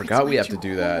Oh, I secrets forgot we might have to you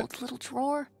do that. hold, little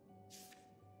drawer?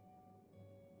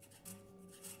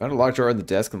 Found a locked drawer in the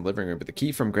desk in the living room, but the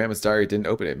key from Grandma's diary didn't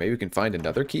open it. Maybe we can find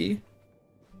another key?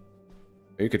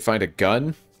 Maybe we could find a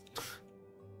gun?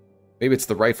 Maybe it's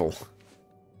the rifle.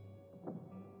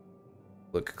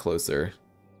 Look closer.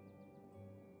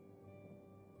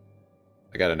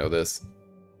 I gotta know this.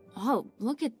 Oh,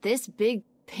 look at this big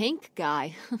pink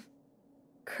guy.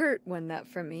 Kurt won that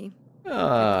from me.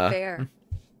 Ah. Fair.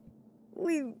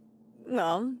 We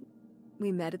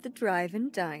met at the drive-in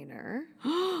diner.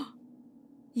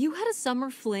 You had a summer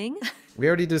fling? We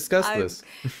already discussed this.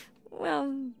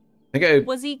 Well, I think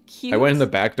Was he cute? I went in the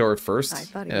back door first, I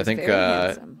thought he and I was think very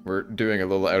handsome. we're doing a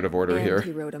little out of order and here.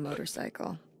 he rode a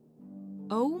motorcycle.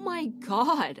 Oh my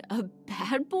god, a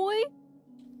bad boy?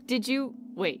 Did you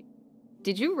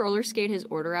roller skate his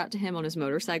order out to him on his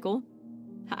motorcycle?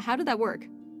 How did that work?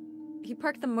 He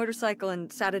parked the motorcycle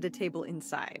and sat at a table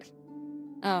inside.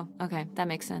 Oh, okay, that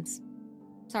makes sense.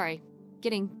 Sorry,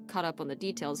 getting caught up on the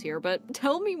details here, but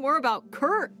tell me more about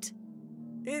Kurt!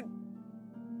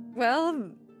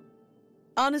 Well,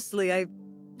 honestly, I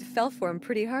fell for him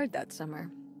pretty hard that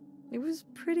summer. It was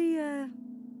pretty,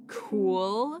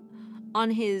 Cool? On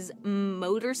his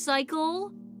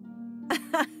motorcycle?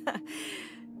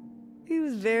 He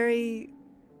was very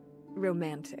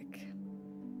romantic.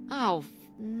 Oh,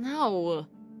 no.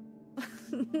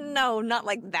 No, not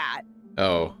like that.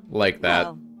 Oh, like that.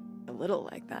 Well, a little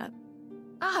like that.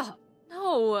 Ah,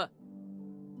 no.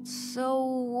 So,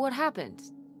 what happened?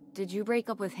 Did you break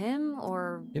up with him,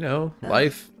 or... You know,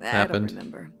 life I happened. don't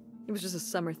remember. It was just a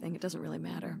summer thing. It doesn't really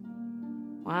matter.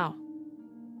 Wow.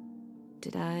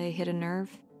 Did I hit a nerve?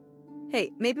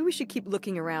 Hey, maybe we should keep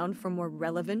looking around for more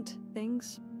relevant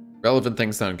things. Relevant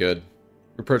things sound good.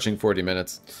 We're approaching 40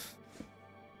 minutes. Is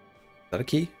that a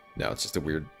key? No, it's just a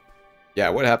weird... Yeah,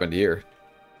 what happened here?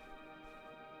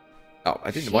 Oh,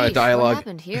 I didn't want a Sheesh, dialogue. What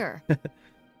happened here?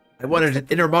 I wanted an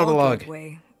inner monologue.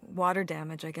 Way. Water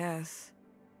damage, I guess.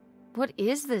 What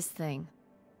is this thing?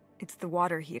 It's the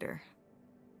water heater.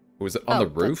 Was it on the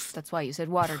roof? That's why you said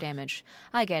water damage.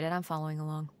 I get it, I'm following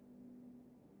along.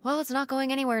 Well, it's not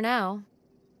going anywhere now.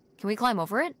 Can we climb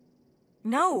over it?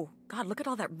 No! God, look at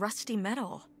all that rusty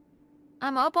metal.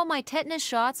 I'm up on my tetanus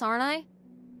shots, aren't I?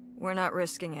 We're not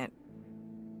risking it.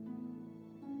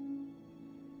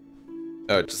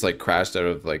 Oh, it just like crashed out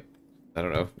of like, I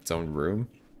don't know, its own room.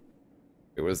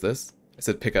 What was this? I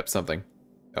said pick up something.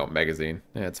 Oh, magazine.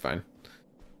 Yeah, it's fine.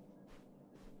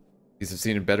 These have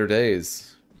seen better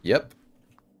days. Yep.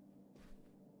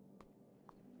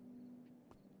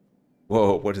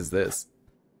 Whoa, what is this?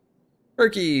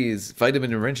 Herkies!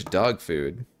 Vitamin-enriched dog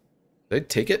food. Did I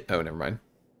take it? Oh, never mind.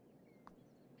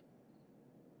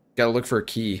 Gotta look for a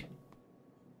key.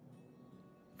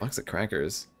 Box of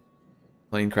crackers.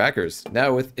 Plain crackers.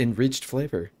 Now with enriched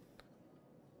flavor.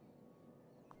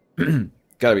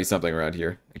 Gotta be something around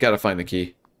here. I gotta find the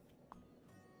key.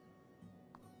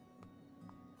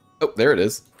 Oh, there it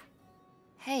is.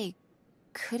 Hey,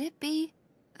 could it be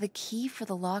the key for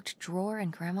the locked drawer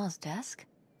in Grandma's desk?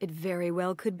 It very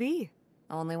well could be.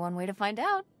 Only one way to find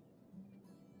out.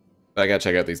 I gotta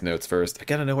check out these notes first. I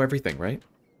gotta know everything, right?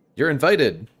 You're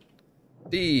invited.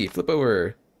 D, flip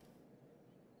over.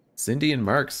 Cindy and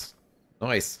Marks.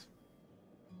 Nice.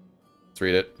 Let's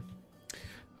read it.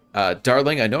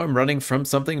 Darling, I know I'm running from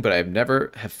something, but I've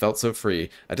never have felt so free.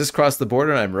 I just crossed the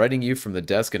border and I'm writing you from the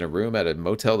desk in a room at a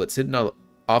motel that's hidden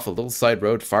off a little side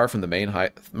road far from the main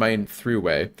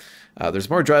throughway. There's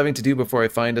more driving to do before I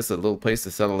find us a little place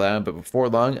to settle down, but before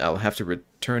long, I'll have to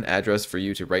return address for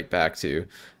you to write back to.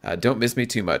 Don't miss me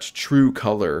too much. True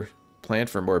color. Plan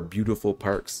for more beautiful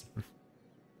parks.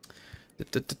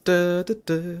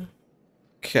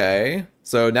 Okay,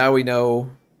 so now we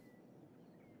know...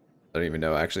 I don't even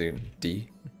know, actually. D?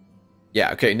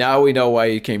 Yeah, okay, now we know why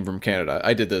he came from Canada.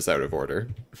 I did this out of order.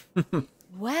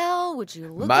 Well, would you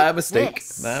look My at mistake.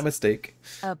 this? My mistake.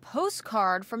 A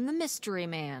postcard from the mystery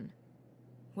man.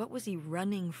 What was he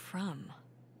running from?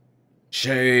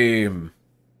 Shame.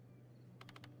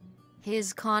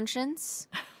 His conscience?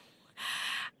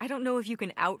 I don't know if you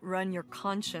can outrun your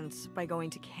conscience by going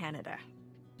to Canada.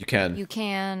 You can. You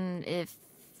can if,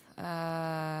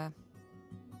 I'm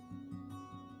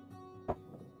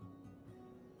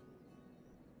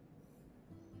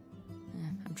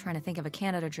trying to think of a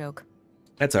Canada joke.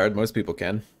 That's hard. Most people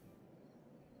can.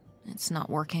 It's not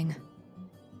working.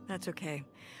 That's okay.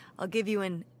 I'll give you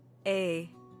an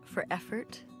A for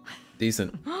effort.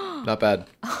 Decent. Not bad.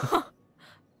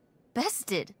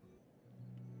 Bested.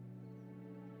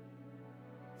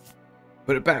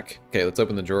 Put it back. Okay, let's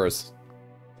open the drawers.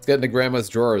 Let's get into Grandma's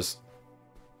drawers.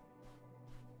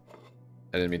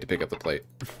 I didn't mean to pick up the plate.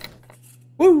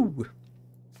 Woo!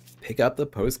 Pick up the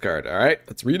postcard. All right,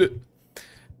 let's read it.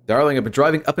 Darling, I've been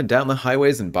driving up and down the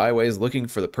highways and byways looking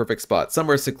for the perfect spot,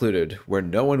 somewhere secluded, where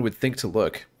no one would think to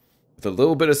look. with a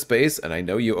little bit of space, and I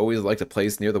know you always liked a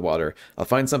place near the water. I'll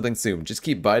find something soon. Just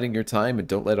keep biding your time and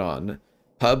don't let on.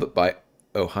 Pub by...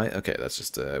 Oh, hi. Okay, that's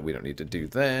just... we don't need to do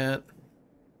that.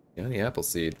 Johnny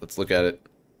Appleseed. Let's look at it.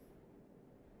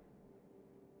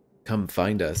 Come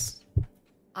find us.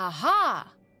 Aha!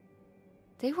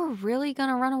 They were really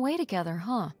gonna run away together,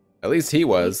 huh? At least he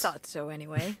was. He thought so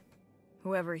anyway.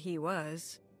 Whoever he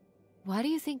was. Why do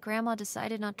you think Grandma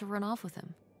decided not to run off with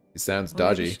him? He sounds Well,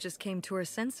 maybe dodgy. she just came to her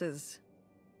senses.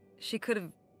 She could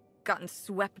have gotten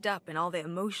swept up in all the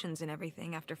emotions and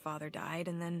everything after Father died,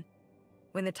 and then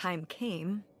when the time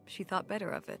came, she thought better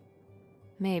of it.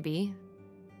 Maybe.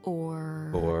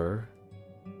 Or...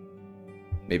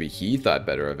 maybe he thought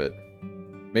better of it.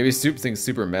 Maybe something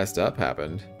super messed up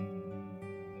happened.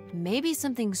 Maybe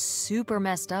something super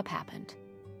messed up happened.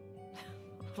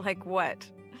 Like what?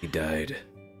 He died.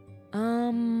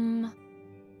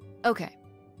 Okay.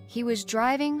 He was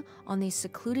driving on these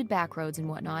secluded back roads and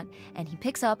whatnot, and he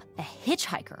picks up a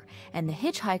hitchhiker. And the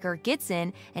hitchhiker gets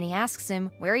in, and he asks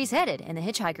him where he's headed. And the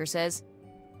hitchhiker says,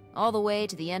 all the way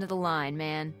to the end of the line,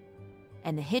 man.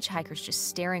 And the hitchhiker's just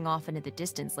staring off into the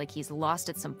distance like he's lost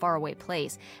at some faraway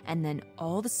place. And then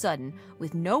all of a sudden,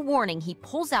 with no warning, he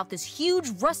pulls out this huge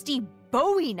rusty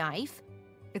Bowie knife.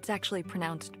 It's actually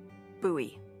pronounced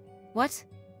Bowie. What?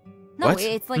 No, What?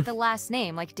 it's like the last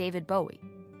name, like David Bowie.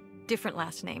 Different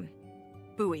last name.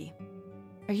 Bowie.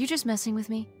 Are you just messing with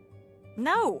me?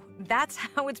 No, that's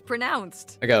how it's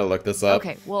pronounced. I gotta look this up.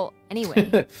 Okay, well,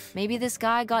 anyway, maybe this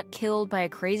guy got killed by a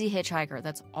crazy hitchhiker.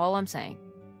 That's all I'm saying.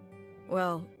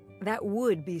 Well, that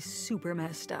would be super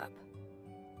messed up.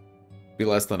 Be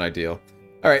less than ideal.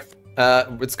 Alright,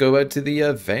 let's go out to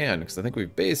the van, because I think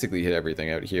we've basically hit everything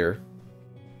out here.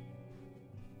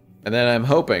 And then I'm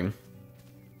hoping,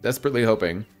 desperately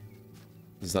hoping,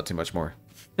 there's not too much more.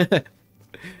 Can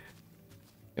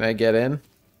I get in?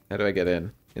 How do I get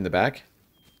in? In the back?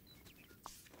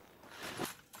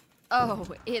 Oh,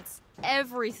 it's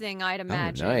everything I'd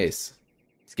imagine. Oh, nice.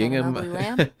 It's got an Gingham, ugly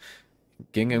lamp,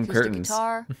 gingham acoustic curtains.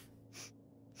 guitar,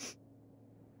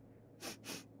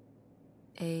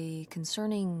 a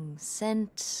concerning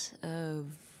scent of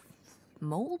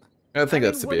mold? I think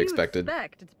that's to be expected.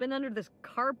 It's been under this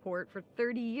carport for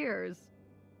 30 years.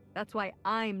 That's why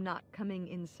I'm not coming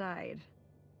inside.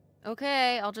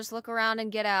 Okay, I'll just look around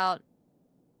and get out.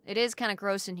 It is kind of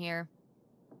gross in here.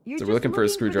 You're So just we're looking for a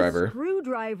the screwdriver.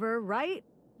 Screwdriver, right?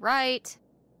 Right.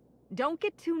 Don't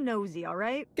get too nosy, all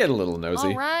right? Get a little nosy.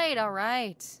 All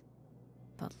right.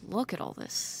 But look at all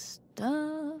this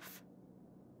stuff.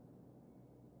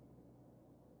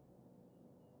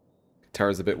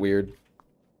 Guitar's a bit weird.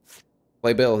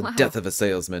 Playbill, Wow. Death of a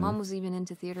Salesman. Mom was even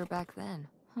into theater back then.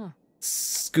 Huh.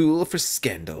 School for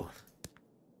Scandal.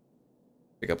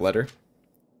 Pick up letter.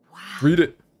 Wow. Read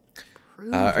it.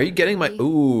 Prove Are you getting my... really.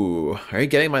 Ooh. Are you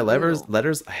getting my Brutal.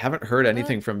 letters? I haven't heard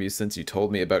anything from you since you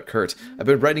told me about Kurt. I've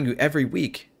been writing you every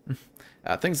week.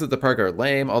 Things at the park are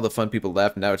lame. All the fun people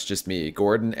left. Now it's just me,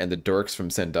 Gordon, and the dorks from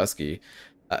Sandusky.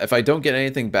 If I don't get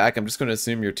anything back, I'm just going to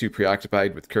assume you're too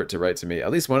preoccupied with Kurt to write to me.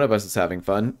 At least one of us is having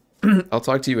fun. I'll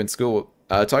talk to you in school.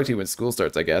 Talk to you when school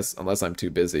starts, I guess, unless I'm too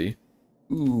busy.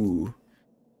 Ooh.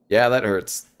 Yeah, that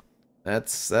hurts.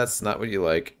 That's not what you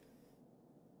like.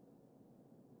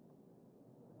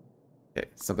 Okay,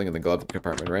 something in the glove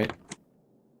compartment, right?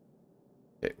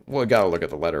 Okay, well, I gotta look at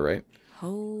the letter, right?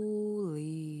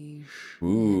 Holy shit.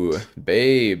 Ooh,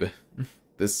 babe.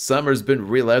 This summer's been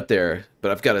real out there,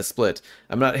 but I've got a split.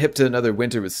 I'm not hip to another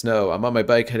winter with snow. I'm on my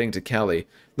bike heading to Cali.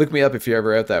 Look me up if you're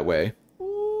ever out that way.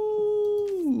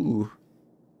 Ooh.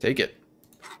 Take it.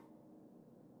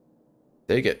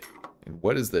 Take it. And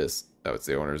what is this? Oh, it's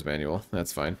the owner's manual.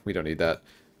 That's fine. We don't need that.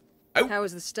 Ow. How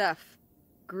was the stuff?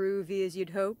 Groovy as you'd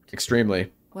hoped?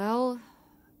 Extremely. Well,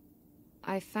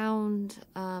 I found,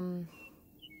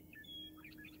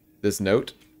 This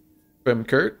note from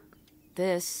Kurt?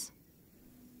 this.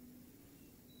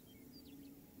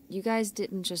 You guys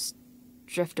didn't just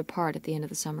drift apart at the end of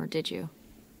the summer, did you?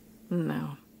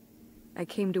 No. I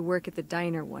came to work at the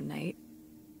diner one night,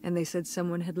 and they said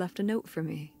someone had left a note for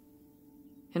me.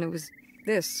 And it was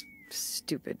this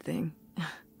stupid thing.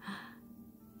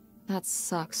 That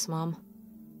sucks, Mom.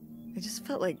 I just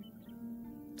felt like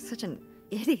such an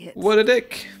idiot. What a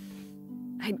dick.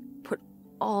 I'd put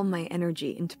all my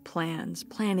energy into plans,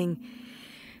 planning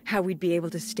how we'd be able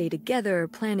to stay together,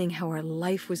 planning how our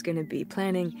life was going to be,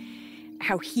 planning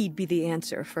how he'd be the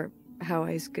answer for how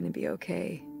I was going to be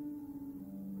okay.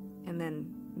 And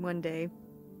then one day,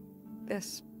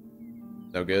 this.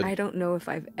 No good. I don't know if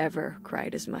I've ever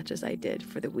cried as much as I did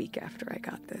for the week after I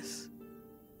got this.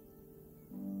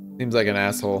 Seems like an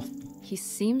asshole. He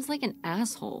seems like an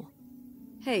asshole.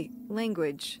 Hey,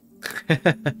 language.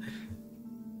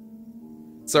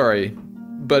 Sorry,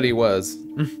 but he was.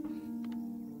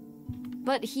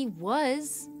 But he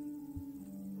was.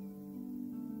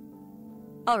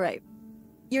 All right,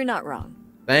 you're not wrong.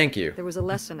 Thank you. There was a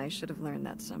lesson I should have learned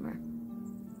that summer.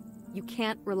 You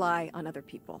can't rely on other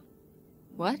people.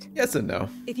 What? Yes and no.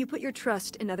 If you put your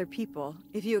trust in other people,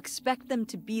 if you expect them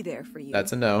to be there for you,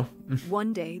 That's a no.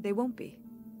 one day they won't be.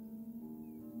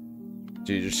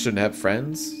 You just shouldn't have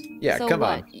friends? Yeah, So come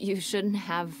what? on. You shouldn't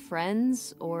have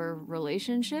friends or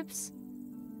relationships?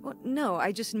 Well, no,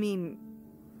 I just mean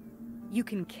you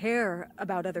can care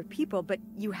about other people, but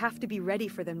you have to be ready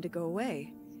for them to go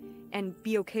away and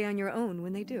be okay on your own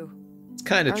when they do. It's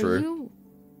kind of true.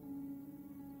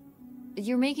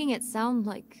 You're making it sound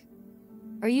like...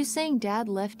 Are you saying Dad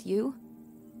left you?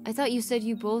 I thought you said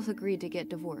you both agreed to get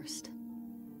divorced.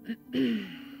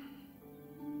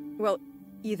 Well,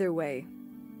 either way,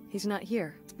 he's not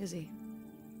here, is he?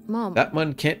 Mom, That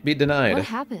one can't be denied. what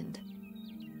happened?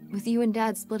 With you and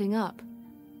Dad splitting up?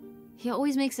 He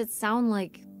always makes it sound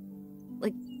like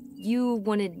you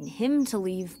wanted him to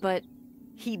leave, but...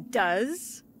 He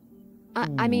does?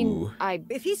 I mean, Ooh.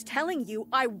 If he's telling you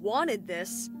I wanted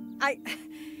this,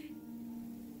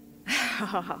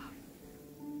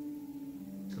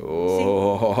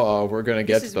 Oh, we're gonna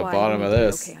get to the bottom of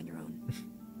this. Okay on your own.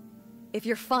 If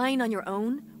you're fine on your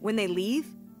own when they leave,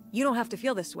 you don't have to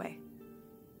feel this way.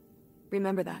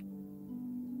 Remember that.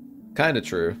 Kind of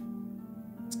true.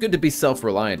 It's good to be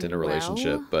self-reliant in a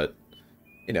relationship, Well, but,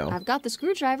 you know, I've got the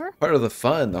screwdriver. part of the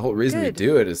fun, the whole reason we Good.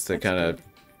 do it is to That's kind of good.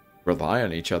 rely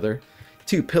on each other.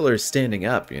 Two pillars standing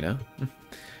up, you know?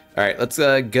 Alright, let's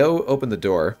go open the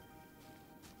door.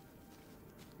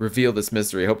 Reveal this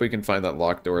mystery. Hope we can find that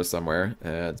locked door somewhere.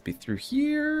 Let's be through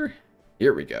here.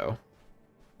 Here we go.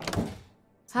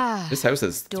 This house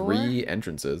has Door. 3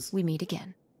 entrances. We meet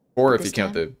again. Or if This you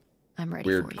count time, the I'm ready for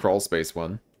weird you. crawl space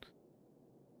one.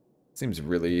 Seems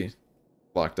really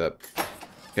locked up.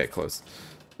 Okay, close.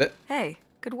 Hey,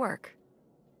 good work.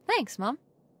 Thanks, Mom.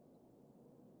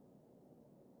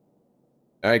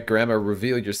 Alright, Grandma,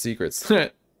 reveal your secrets.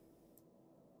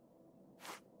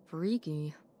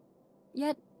 Freaky.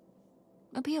 Yet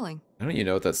appealing. I don't even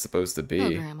know what that's supposed to Oh,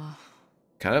 be. Grandma.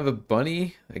 Kind of a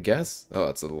bunny, I guess. Oh,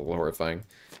 that's a little horrifying.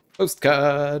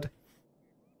 Postcard.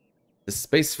 The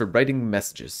space for writing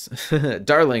messages.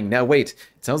 Darling, now wait.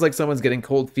 It sounds like someone's getting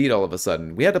cold feet all of a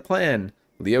sudden. We had a plan.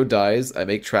 Leo dies, I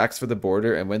make tracks for the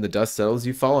border, and when the dust settles,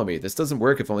 you follow me. This doesn't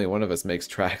work if only one of us makes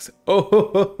tracks. Oh,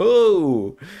 ho, ho,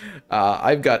 ho.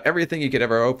 I've got everything you could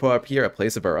ever hope for up here. A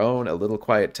place of our own, a little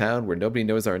quiet town where nobody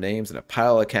knows our names, and a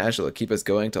pile of cash that'll keep us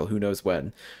going till who knows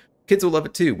when. Kids will love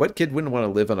it too. What kid wouldn't want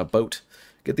to live on a boat?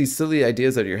 Get these silly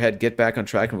ideas out of your head, get back on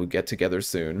track, and we'll get together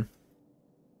soon.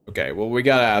 Okay, well, we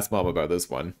gotta ask Mom about this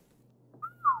one.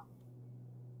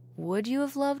 Would you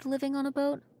have loved living on a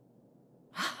boat?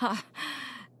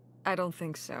 I don't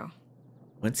think so.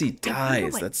 Once he I wonder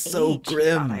dies, what that's so age he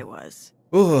thought grim. I was.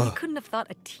 Ugh. I couldn't have thought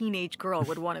a teenage girl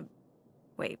would want to...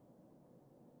 Wait.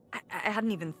 I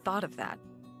hadn't even thought of that.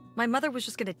 My mother was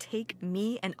just gonna take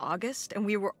me and August, and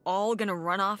we were all gonna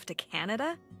run off to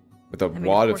Canada? With a I mean,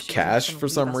 wad of course she wasn't cash gonna for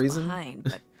leave some us reason. behind,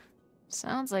 but...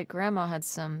 Sounds like Grandma had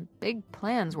some big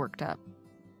plans worked up.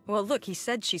 Well, look, he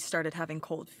said she started having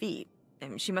cold feet.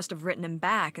 And she must have written him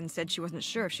back and said she wasn't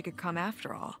sure if she could come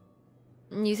after all.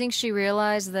 You think she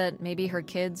realized that maybe her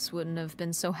kids wouldn't have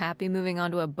been so happy moving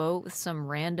onto a boat with some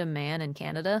random man in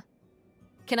Canada?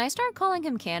 Can I start calling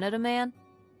him Canada Man?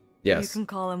 You Yes. can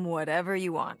call him whatever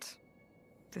you want.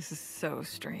 This is so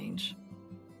strange.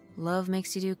 Love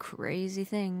makes you do crazy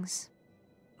things.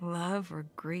 Love or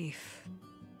grief?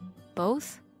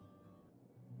 Both?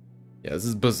 Yeah, this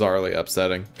is bizarrely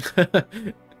upsetting.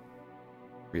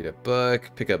 Read a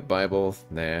book, pick up Bible.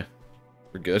 Nah,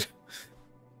 we're good.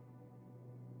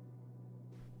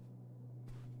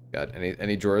 Got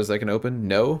any drawers I can open?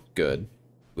 No? Good.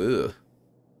 Ugh.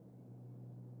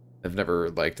 I've never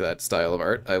liked that style of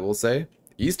art, I will say.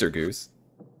 Easter goose.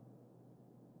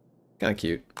 Kinda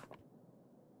cute.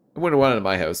 I wouldn't want it in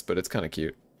my house, but it's kinda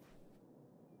cute.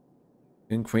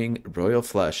 Queen royal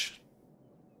flesh.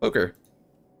 Poker.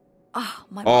 Oh,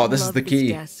 my Oh, mom this is loved the key.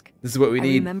 desk. This is what we I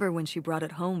need. remember when she brought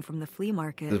it home from the flea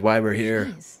market. This is why we're here.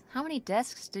 Jeez, how many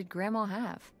desks did Grandma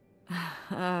have?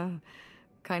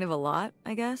 Kind of a lot,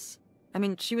 I guess. I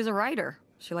mean, she was a writer.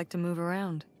 She liked to move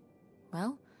around.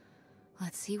 Well,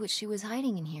 let's see what she was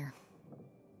hiding in here.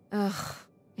 Ugh,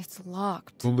 it's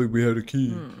locked. Only we had a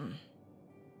key.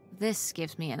 This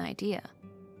gives me an idea.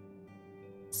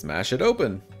 Smash it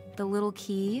open. The little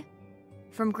key?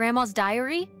 From Grandma's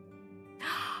diary?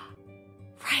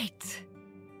 Right.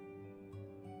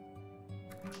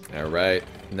 Alright,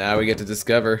 now we get to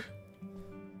discover.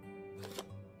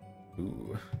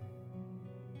 Ooh.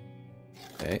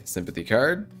 Okay, sympathy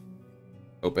card.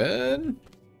 Open.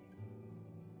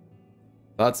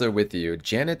 Thoughts are with you.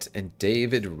 Janet and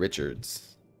David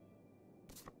Richards.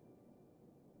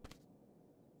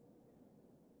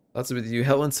 Thoughts are with you.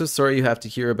 Helen, so sorry you have to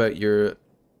hear about your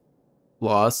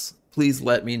loss. Please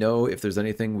let me know if there's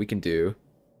anything we can do.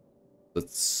 The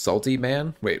salty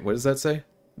man? Wait, what does that say?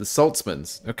 The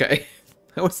Saltzmans. Okay.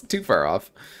 That wasn't too far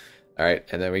off. Alright,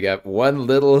 and then we got one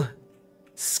little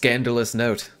scandalous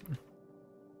note.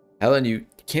 Helen, you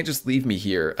can't just leave me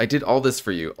here. I did all this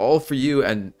for you. All for you,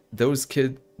 and those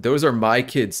are my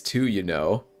kids too, you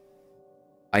know.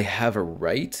 I have a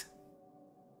right?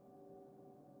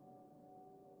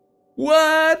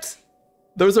 What?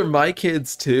 Those are my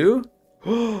kids too?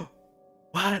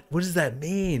 What? What does that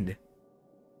mean?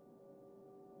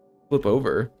 Flip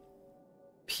over.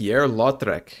 Pierre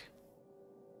Lautrec.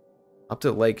 Up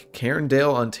to Lake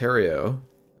Cairndale, Ontario.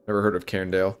 Never heard of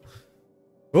Cairndale.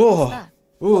 Oh!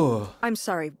 Oh! I'm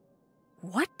sorry.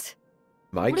 What?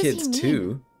 My What does kids he mean?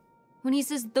 too? When he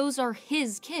says those are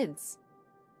his kids.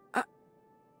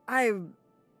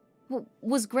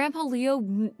 Was Grandpa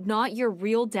Leo not your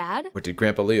real dad? Or did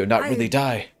Grandpa Leo not really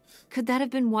die? Could that have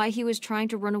been why he was trying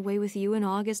to run away with you in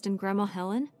August and Grandma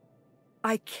Helen?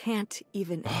 I can't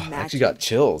even Oh, I imagine. actually got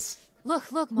chills.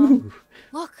 Look, Mom.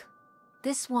 Look.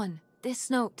 This one. This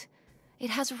note. It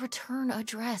has a return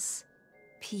address.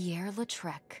 Pierre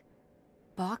Lautrec.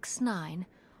 Box 9.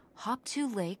 Hop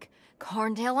to Lake,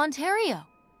 Carndale, Ontario.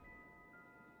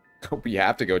 We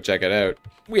have to go check it out.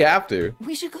 We have to.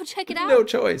 We should go check it out. No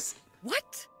choice.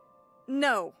 What?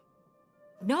 No.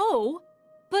 No,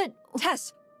 but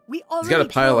Tess, we already got a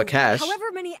pile of drove cash.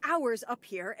 however many hours up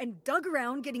here and dug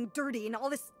around getting dirty and all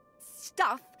this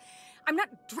stuff. I'm not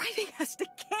driving us to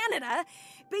Canada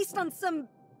based on some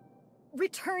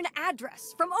return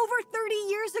address from over 30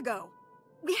 years ago.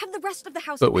 We have the rest of the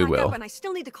house But we packed will. up, and I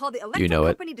still need to call the electric You know it.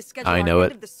 company to schedule I our know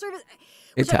end it. of the service,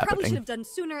 It's which I probably happening. should have done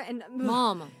sooner. And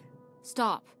Mom,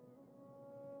 stop.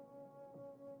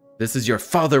 This is your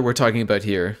father we're talking about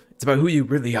here. It's about who you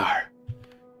really are.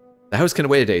 The house can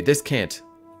wait a day. This can't.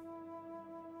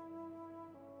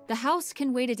 The house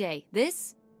can wait a day.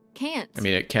 This can't. I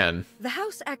mean, it can. the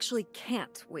house actually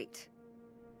can't wait.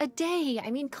 A day. I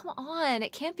mean, come on.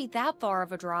 It can't be that far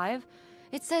of a drive.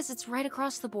 It says it's right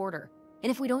across the border. And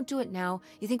if we don't do it now,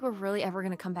 you think we're really ever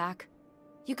gonna come back?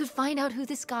 You could find out who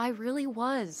this guy really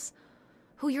was.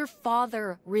 Who your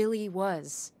father really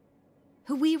was.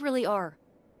 Who we really are.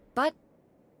 But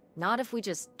not if we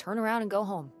just turn around and go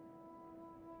home.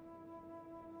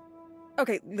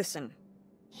 Okay, listen.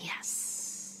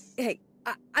 Yes. Hey,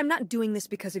 I'm not doing this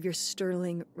because of your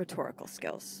sterling rhetorical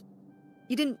skills.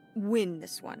 You didn't win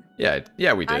this one. Yeah,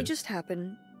 we did. I just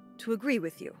happen to agree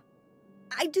with you.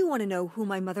 I do want to know who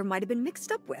my mother might have been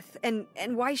mixed up with, and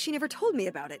why she never told me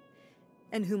about it,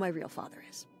 and who my real father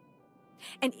is.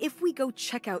 And if we go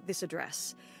check out this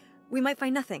address, we might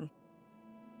find nothing.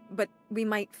 But we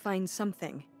might find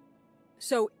something.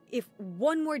 So if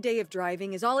one more day of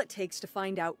driving is all it takes to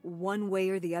find out one way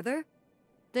or the other...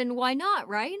 Then why not,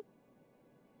 right?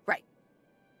 Right.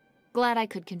 Glad I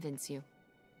could convince you.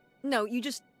 No, you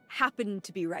just happen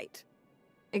to be right.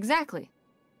 Exactly.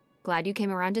 Glad you came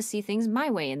around to see things my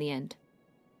way in the end.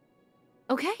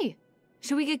 Okay.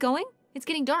 Should we get going? It's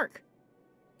getting dark.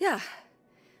 Yeah.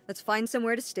 Let's find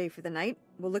somewhere to stay for the night.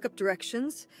 We'll look up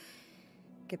directions.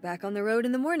 Get back on the road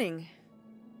in the morning.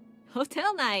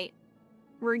 Hotel night.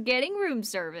 We're getting room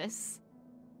service.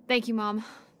 Thank you, Mom.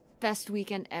 Best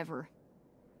weekend ever.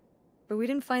 But we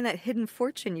didn't find that hidden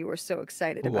fortune you were so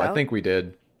excited Ooh, about. I think we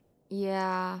did.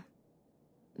 Yeah.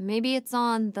 Maybe it's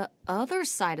on the other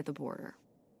side of the border.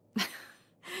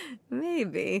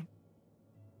 Maybe.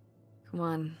 Come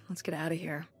on, let's get out of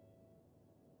here.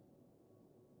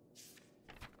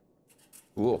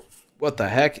 Cool. What the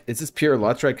heck? Is this Pierre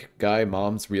Lautrec guy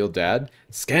Mom's real dad?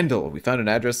 Scandal! We found an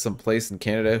address someplace in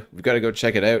Canada. We've got to go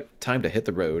check it out. Time to hit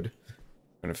the road.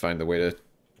 I'm gonna find the way to...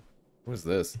 What is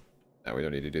this? No, we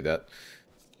don't need to do that.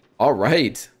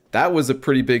 Alright! That was a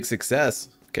pretty big success.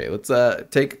 Okay, let's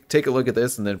take a look at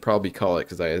this and then probably call it,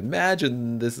 because I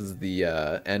imagine this is the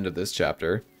end of this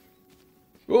chapter.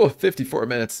 Oh, 54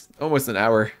 minutes. Almost an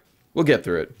hour. We'll get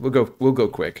through it. We'll go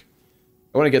quick.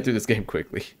 I want to get through this game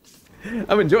quickly.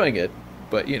 I'm enjoying it,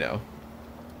 but you know,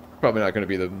 probably not going to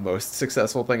be the most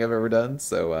successful thing I've ever done,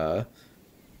 so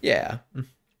yeah.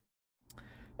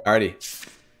 Alrighty.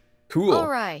 Cool.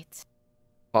 Alright.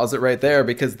 Pause it right there,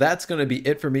 because that's going to be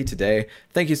it for me today.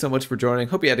 Thank you so much for joining.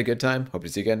 Hope you had a good time. Hope to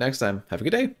see you again next time. Have a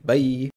good day. Bye.